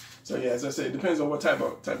 So yeah, as I said, it depends on what type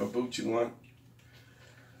of boot you want.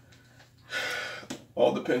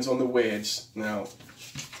 All depends on the wedge. Now,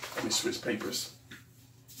 let me switch papers.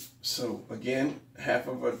 So again, half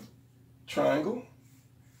of a triangle,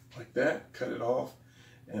 like that, cut it off,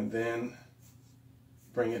 and then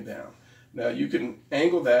bring it down. Now you can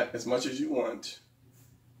angle that as much as you want,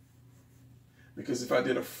 because if I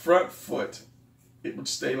did a front foot, it would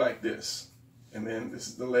stay like this. And then this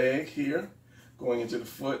is the leg here, going into the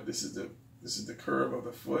foot. This is the curve of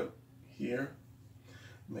the foot here.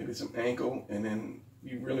 Maybe some ankle, and then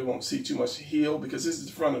you really won't see too much heel because this is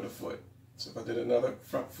the front of the foot. So if I did another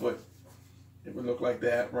front foot, it would look like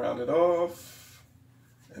that, rounded off,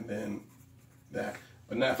 and then that.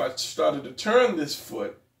 But now if I started to turn this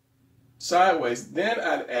foot sideways, then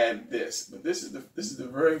I'd add this. But this is the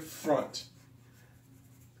very front.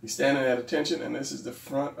 He's standing at attention, and this is the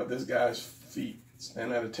front of this guy's feet.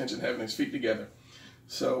 Standing at attention, having his feet together.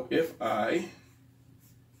 So if I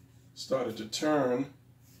started to turn,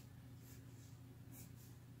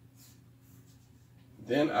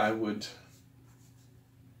 then I would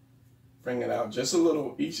bring it out just a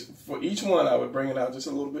little. For each one, I would bring it out just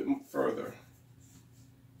a little bit further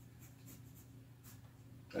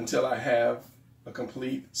until I have a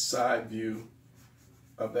complete side view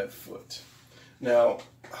of that foot. Now,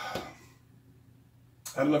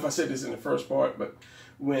 I don't know if I said this in the first part, but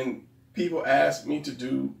when people ask me to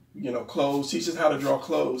do, clothes, teach us how to draw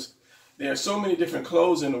clothes, there are so many different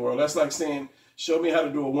clothes in the world. That's like saying, show me how to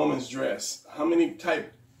do a woman's dress. How many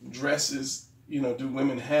type dresses, do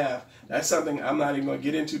women have? That's something I'm not even going to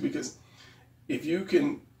get into, because if you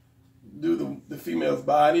can do the female's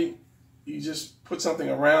body, you just put something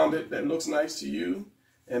around it that looks nice to you,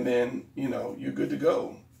 and then, you're good to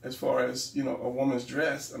go. As far as, a woman's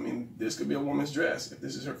dress, I mean, this could be a woman's dress if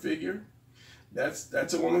this is her figure.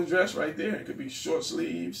 That's a woman's dress right there. It could be short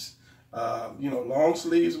sleeves, long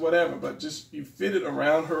sleeves, whatever. But just you fit it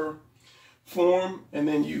around her form, and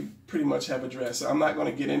then you pretty much have a dress. So I'm not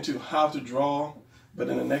going to get into how to draw, but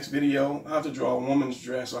in the next video, how to draw a woman's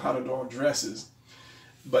dress or how to draw dresses.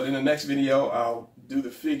 But in the next video, I'll do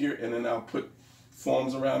the figure, and then I'll put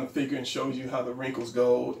forms around the figure and show you how the wrinkles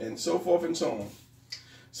go, and so forth and so on.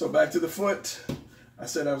 So back to the foot. I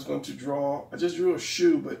said I was going to draw. I just drew a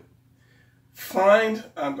shoe, but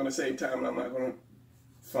I'm going to save time, and I'm not going to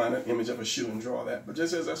find an image of a shoe and draw that. But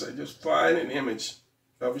just as I said, just find an image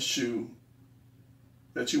of a shoe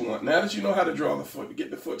that you want. Now that you know how to draw the foot, to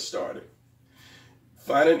get the foot started,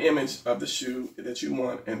 find an image of the shoe that you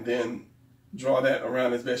want, and then draw that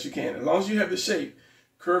around as best you can. As long as you have the shape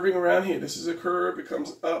curving around here. This is a curve. It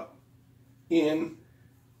comes up, in,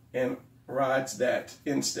 and rides that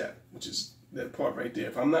instep, which is that part right there.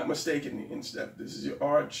 If I'm not mistaken, the instep. This is your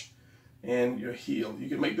arch and your heel. You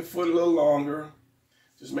can make the foot a little longer.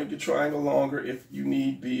 Just make your triangle longer if you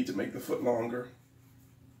need be to make the foot longer.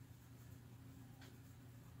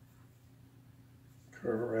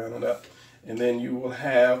 Curve around and up. And then you will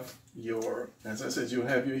have your, as I said, you'll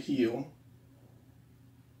have your heel.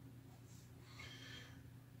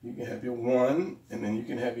 You can have your one, and then you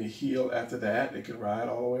can have your heel after that. It can ride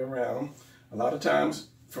all the way around. A lot of times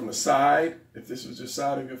from the side, if this was your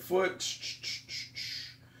side of your foot,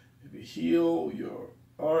 your heel, your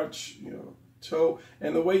arch, your toe,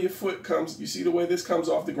 and the way your foot comes, you see the way this comes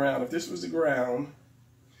off the ground. If this was the ground,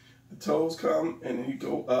 the toes come, and then you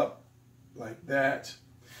go up like that.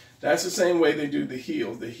 That's the same way they do the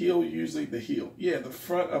heel. The heel, usually the heel. Yeah, the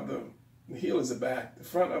front of the heel is the back. The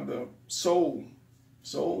front of the sole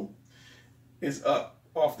is up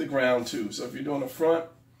off the ground too. So if you're doing the front,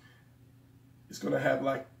 it's going to have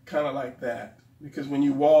like kind of like that, because when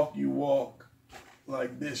you walk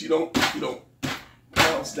like this. You don't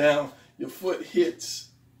bounce down. Your foot hits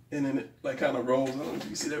and then it like kind of rolls. I don't know if you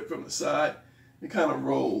can see that from the side. It kind of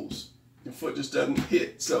rolls. Your foot just doesn't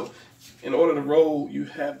hit. So in order to roll, you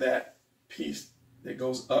have that piece that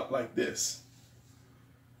goes up like this.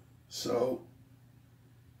 So,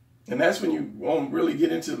 and that's when you won't really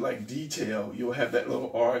get into like detail. You'll have that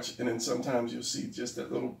little arch, and then sometimes you'll see just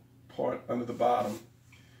that little part under the bottom.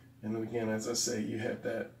 And then again, as I say, you have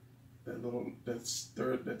that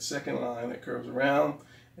second line that curves around,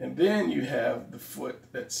 and then you have the foot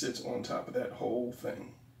that sits on top of that whole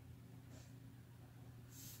thing.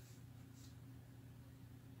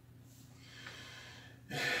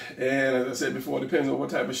 And as I said before, it depends on what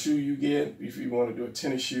type of shoe you get. If you want to do a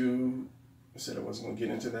tennis shoe, I said I wasn't going to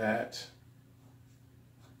get into that.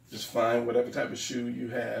 Just find whatever type of shoe you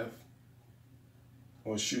have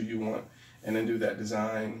or shoe you want, and then do that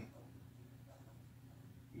design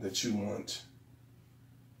that you want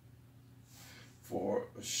for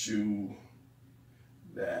a shoe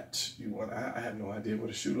that you want. I have no idea what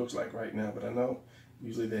a shoe looks like right now, but I know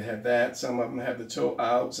usually they have that. Some of them have the toe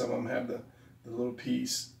out. Some of them have the little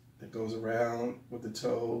piece that goes around with the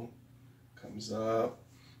toe, comes up.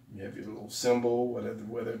 You have your little symbol,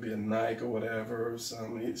 whether it be a Nike or whatever.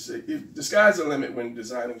 The sky's the limit when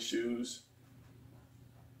designing shoes.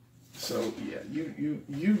 So yeah,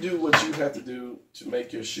 you do what you have to do to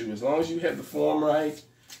make your shoe. As long as you have the form right,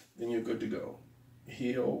 then you're good to go.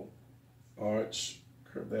 Heel, arch,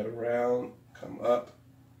 curve that around, come up,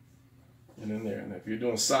 and in there. And if you're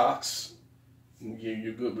doing socks,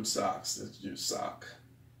 you're good with socks. That's your sock.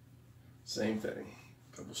 Same thing.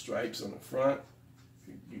 Couple stripes on the front.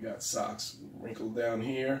 You got socks wrinkled down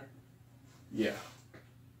here. Yeah.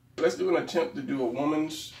 Let's do an attempt to do a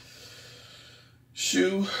woman's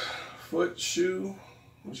shoe, foot shoe,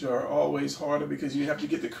 which are always harder because you have to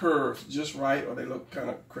get the curves just right or they look kind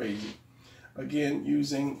of crazy. Again,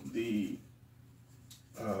 using the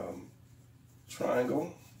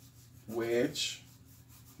triangle wedge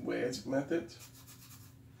method.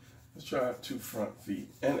 Let's try 2 front feet.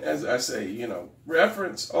 And as I say,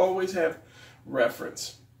 reference, always have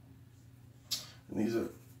reference. And these are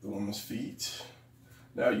the woman's feet.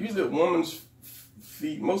 Now, usually a woman's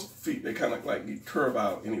feet, most feet, they kind of like curve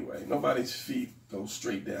out anyway. Nobody's feet go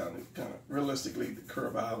straight down. They kind of realistically they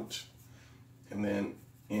curve out, and then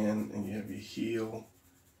in, and you have your heel,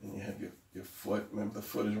 and you have your foot. Remember, the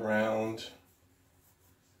foot is round.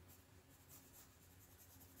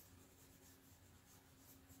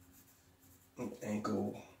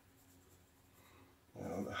 Ankle.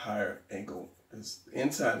 The higher ankle is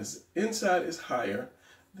inside is higher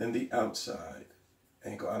than the outside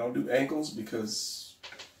ankle. I don't do ankles because.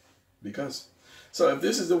 So if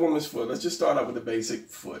this is the woman's foot, let's just start out with the basic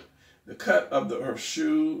foot. The cut of her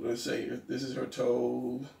shoe. Let's say if this is her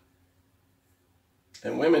toe.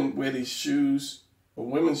 And women wear these shoes, or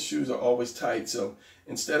women's shoes are always tight. So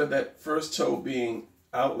instead of that first toe being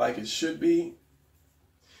out like it should be,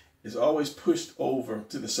 it's always pushed over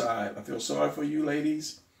to the side. I feel sorry for you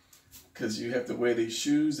ladies, because you have to wear these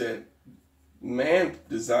shoes that man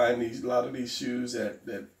designed a lot of these shoes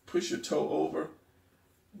that push your toe over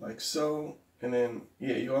like so. And then,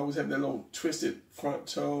 yeah, you always have that little twisted front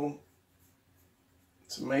toe.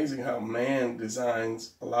 It's amazing how man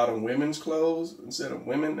designs a lot of women's clothes instead of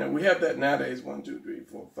women. And we have that nowadays, 1, 2, 3,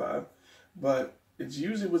 4, 5. But it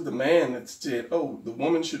usually was the man that said, oh, the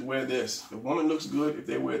woman should wear this. The woman looks good if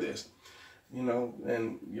they wear this. You know,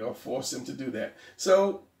 and y'all force them to do that.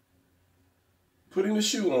 So, putting the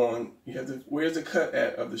shoe on, you have to, where's the cut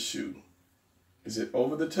at of the shoe? Is it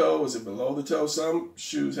over the toe? Is it below the toe? Some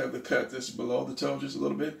shoes have the cut that's below the toe just a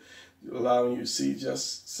little bit, allowing you to see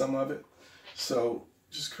just some of it. So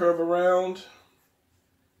just curve around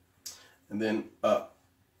and then up.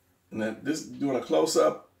 And then this, doing a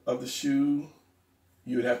close-up of the shoe,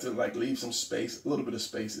 you would have to like leave some space, a little bit of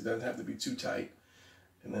space. It doesn't have to be too tight.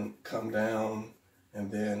 And then come down,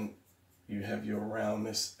 and then you have your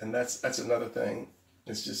roundness. And that's another thing.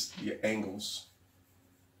 It's just your angles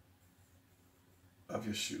of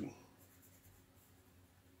your shoe.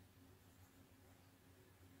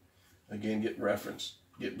 Again, get reference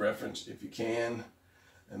if you can.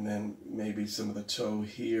 And then maybe some of the toe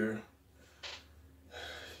here.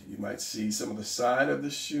 You might see some of the side of the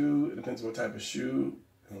shoe. It depends what type of shoe.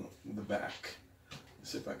 And the back.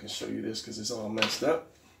 Let's see if I can show you this because it's all messed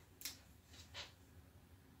up.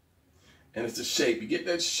 And it's the shape. You get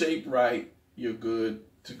that shape right, you're good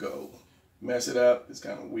to go. Mess it up, it's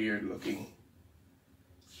kind of weird looking.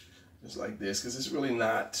 Just like this, because it's really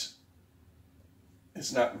not,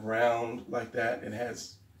 it's not round like that. It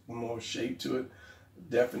has more shape to it,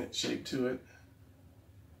 definite shape to it.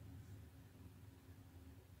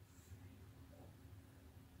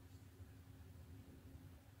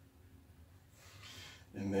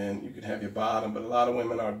 And then you could have your bottom, but a lot of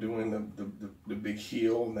women are doing the big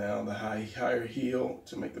heel now, the higher heel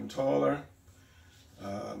to make them taller.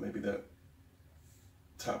 Maybe the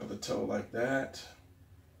top of the toe like that.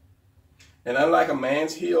 And unlike a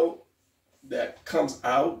man's heel that comes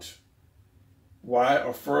out wide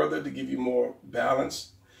or further to give you more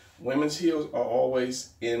balance, women's heels are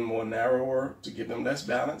always in more narrower to give them less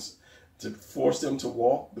balance, to force them to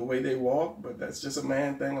walk the way they walk. But that's just a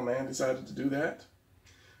man thing. A man decided to do that.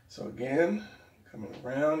 So again, coming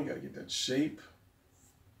around, you got to get that shape.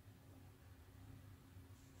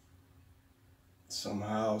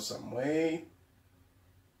 Somehow, some way.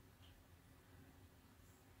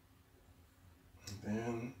 And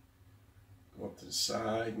then go up to the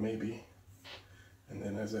side maybe. And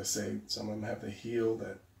then as I say, some of them have the heel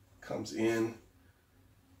that comes in.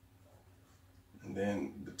 And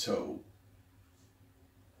then the toe.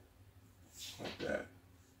 Like that.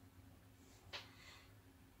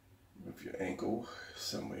 With your ankle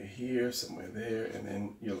somewhere here, somewhere there, and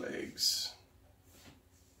then your legs.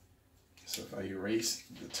 So if I erase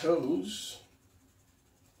the toes,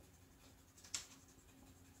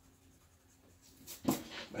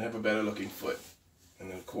 I have a better looking foot. And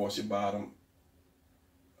then of course your bottom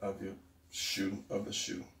of your shoe, of the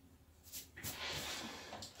shoe.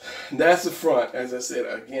 That's the front. As I said,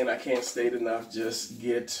 again, I can't state enough, just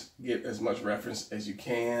get as much reference as you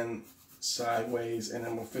can sideways, and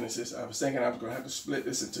then we'll finish this. I was thinking I was going to have to split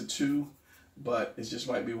this into two, but it just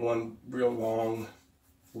might be one real long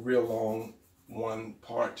one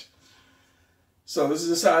part. So this is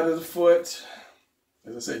the side of the foot.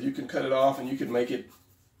 As I said, you can cut it off and you can make it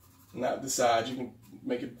not the side, you can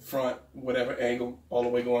make it front, whatever angle, all the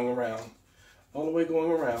way going around. All the way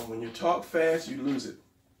going around. When you talk fast, you lose it.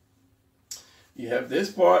 You have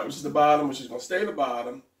this part, which is the bottom, which is going to stay the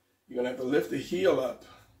bottom. You're going to have to lift the heel up.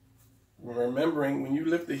 Remembering, when you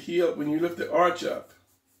lift the heel, when you lift the arch up,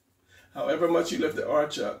 however much you lift the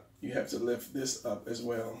arch up, you have to lift this up as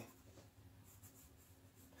well.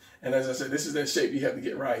 And as I said, this is that shape you have to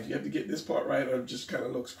get right. You have to get this part right or it just kind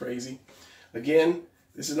of looks crazy. Again,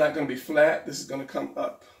 this is not going to be flat. This is going to come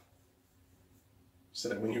up. So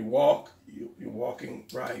that when you walk, you're walking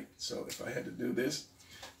right. So if I had to do this,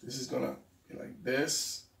 this is going to be like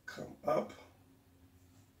this, come up,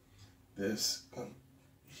 this come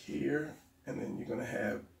here, and then you're going to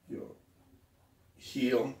have your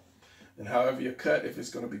heel. And however you cut, if it's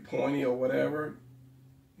going to be pointy or whatever,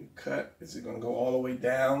 you cut. Is it going to go all the way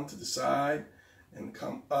down to the side and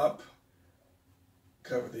come up,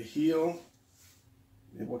 cover the heel?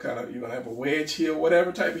 What kind of, you're going to have a wedge heel,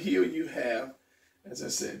 whatever type of heel you have. As I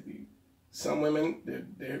said, some women,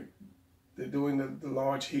 they're doing the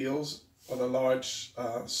large heels. or the large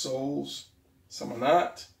soles. Some are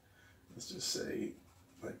not. Let's just say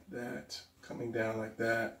like that, coming down like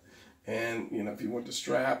that. And you know, if you want the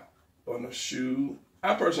strap on the shoe,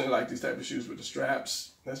 I personally like these type of shoes with the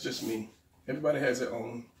straps. That's just me. Everybody has their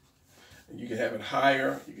own. You can have it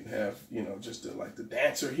higher. You can have, you know, just like the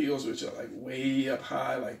dancer heels, which are like way up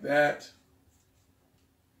high like that.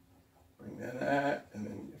 Bring that out, and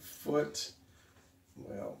then your foot.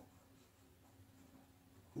 Well,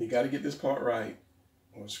 you got to get this part right,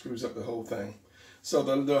 or it screws up the whole thing. So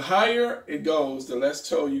the higher it goes, the less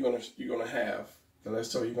toe you're gonna have. The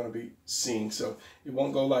less toe you're gonna be seeing. So it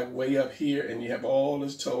won't go like way up here, and you have all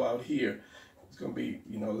this toe out here. It's gonna be,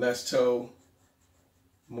 you know, less toe,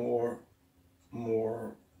 more,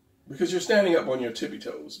 because you're standing up on your tippy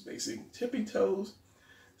toes, basically tippy toes.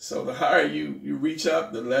 So the higher you reach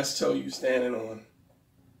up, the less toe you're standing on.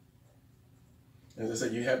 As I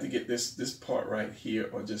said, you have to get this part right here,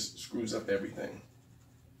 or it just screws up everything.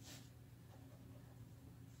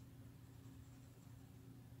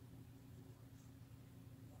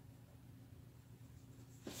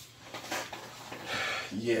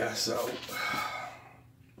 Yeah, so all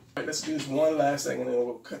right, let's do this one last thing, and then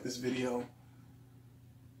we'll cut this video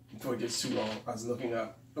before it gets too long. I was looking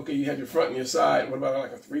up. Okay, you have your front and your side. What about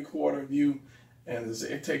like a 3/4 view? And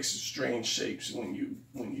it takes strange shapes when you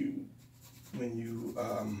do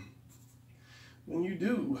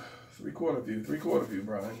 3/4 view. 3/4 view,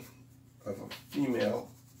 Brian, of a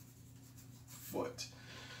female foot.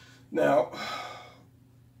 Now,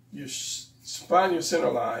 you find your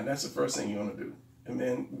center line. That's the first thing you want to do. And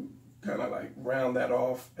then kind of like round that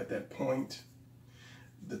off at that point.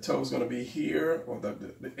 The toe is going to be here, or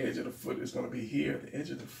the edge of the foot is going to be here. The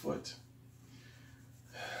edge of the foot.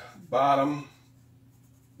 Bottom,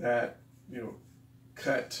 that, you know,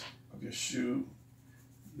 cut of your shoe,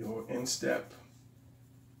 your instep,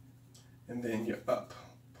 and then your up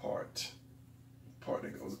part. Part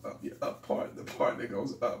that goes up. Your up part, the part that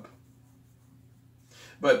goes up.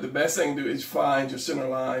 But the best thing to do is find your center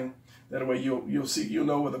line. That way you'll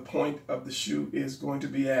know where the point of the shoe is going to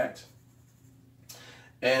be at.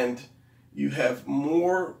 And you have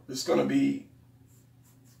more, it's going to be,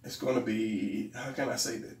 how can I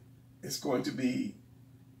say that? It's going to be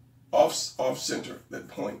off center, that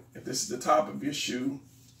point. If this is the top of your shoe,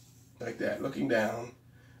 like that, looking down,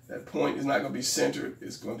 that point is not going to be centered.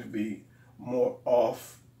 It's going to be more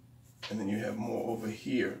off. And then you have more over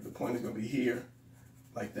here. The point is going to be here,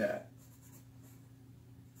 like that.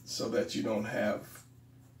 So that you don't have,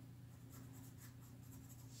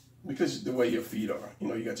 because the way your feet are, you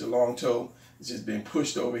know, you got your long toe, it's just being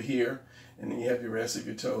pushed over here, and then you have your rest of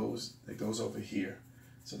your toes that goes over here.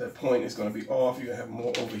 So that point is going to be off. You're going to have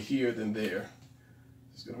more over here than there.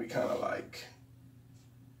 It's going to be kind of like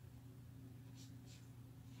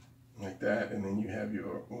that, and then you have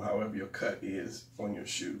your, however your cut is on your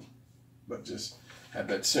shoe. But just have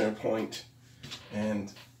that center point,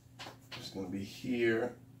 and it's going to be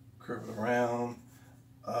here. Curve it around,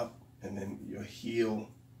 up, and then your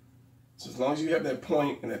heel. So as long as you have that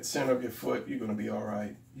point in that center of your foot, you're going to be all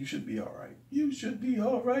right. You should be all right. You should be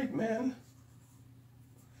all right, man.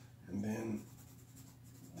 And then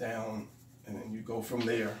down, and then you go from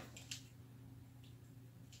there.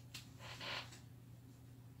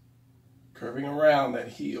 Curving around that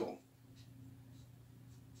heel.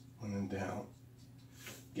 And then down.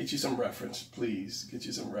 Get you some reference, please. Get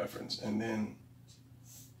you some reference. And then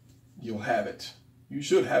you'll have it. You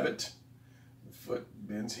should have it. The foot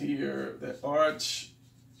bends here, that arch,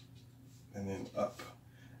 and then up.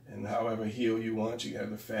 And however heel you want, you can have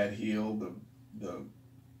the fat heel, the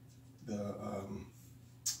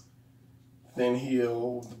thin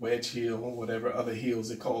heel, the wedge heel, whatever other heels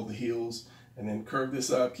they call the heels. And then curve this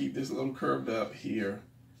up, keep this a little curved up here.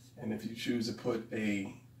 And if you choose to put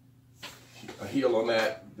a heel on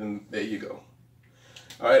that, then there you go.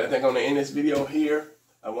 All right, I think I'm gonna end this video here.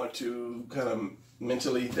 I want to kind of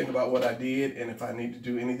mentally think about what I did, and if I need to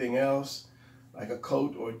do anything else, like a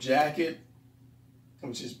coat or jacket,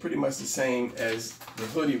 which is pretty much the same as the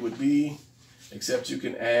hoodie would be, except you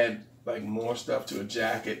can add like more stuff to a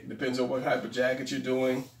jacket. Depends on what type of jacket you're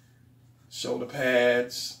doing. Shoulder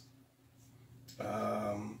pads.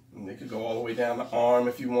 And they could go all the way down the arm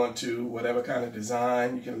if you want to, whatever kind of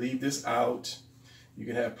design. You can leave this out. You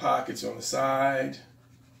can have pockets on the side.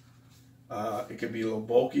 It could be a little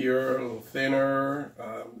bulkier, a little thinner.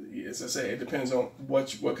 As I say, it depends on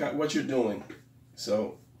what you're doing.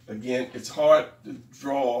 So again, it's hard to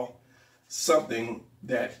draw something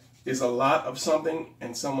that is a lot of something,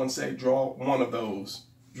 and someone say, draw one of those.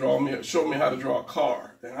 Show me how to draw a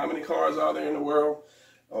car. Then how many cars are there in the world?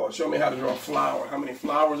 or show me how to draw a flower. How many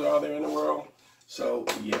flowers are there in the world? So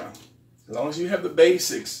yeah, as long as you have the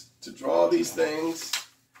basics to draw these things,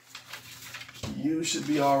 you should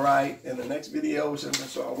be all right. And the next video, which I'm going to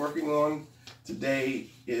start working on today,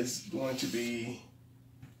 is going to be,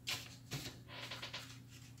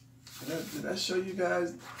 did I show you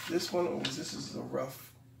guys this one, or was this is a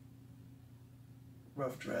rough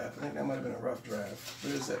draft? I think that might have been a rough draft.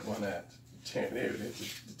 Where's that one at? There it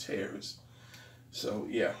is, the tears. So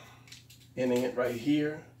yeah, ending it right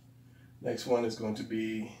here. Next one is going to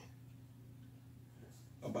be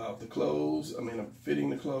about the clothes. Fitting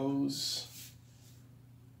the clothes.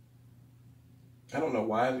 I don't know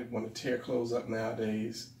why they want to tear clothes up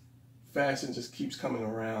nowadays. Fashion just keeps coming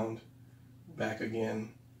around back again.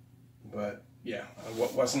 But yeah,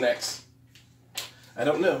 what's next? I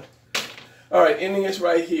don't know. All right, ending this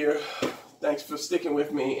right here. Thanks for sticking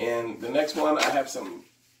with me. And the next one, I have some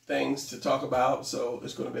things to talk about. So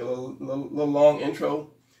it's going to be a little long intro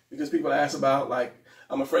because people ask about, like,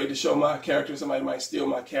 I'm afraid to show my character. Somebody might steal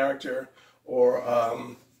my character, or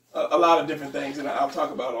a lot of different things. And I'll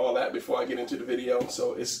talk about all that before I get into the video.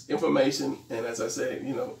 So it's information. And as I say,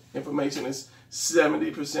 information is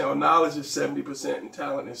 70%, or knowledge is 70%, and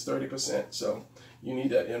talent is 30%. So you need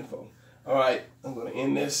that info. All right, I'm going to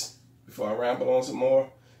end this before I ramble on some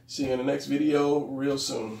more. See you in the next video real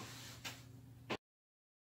soon.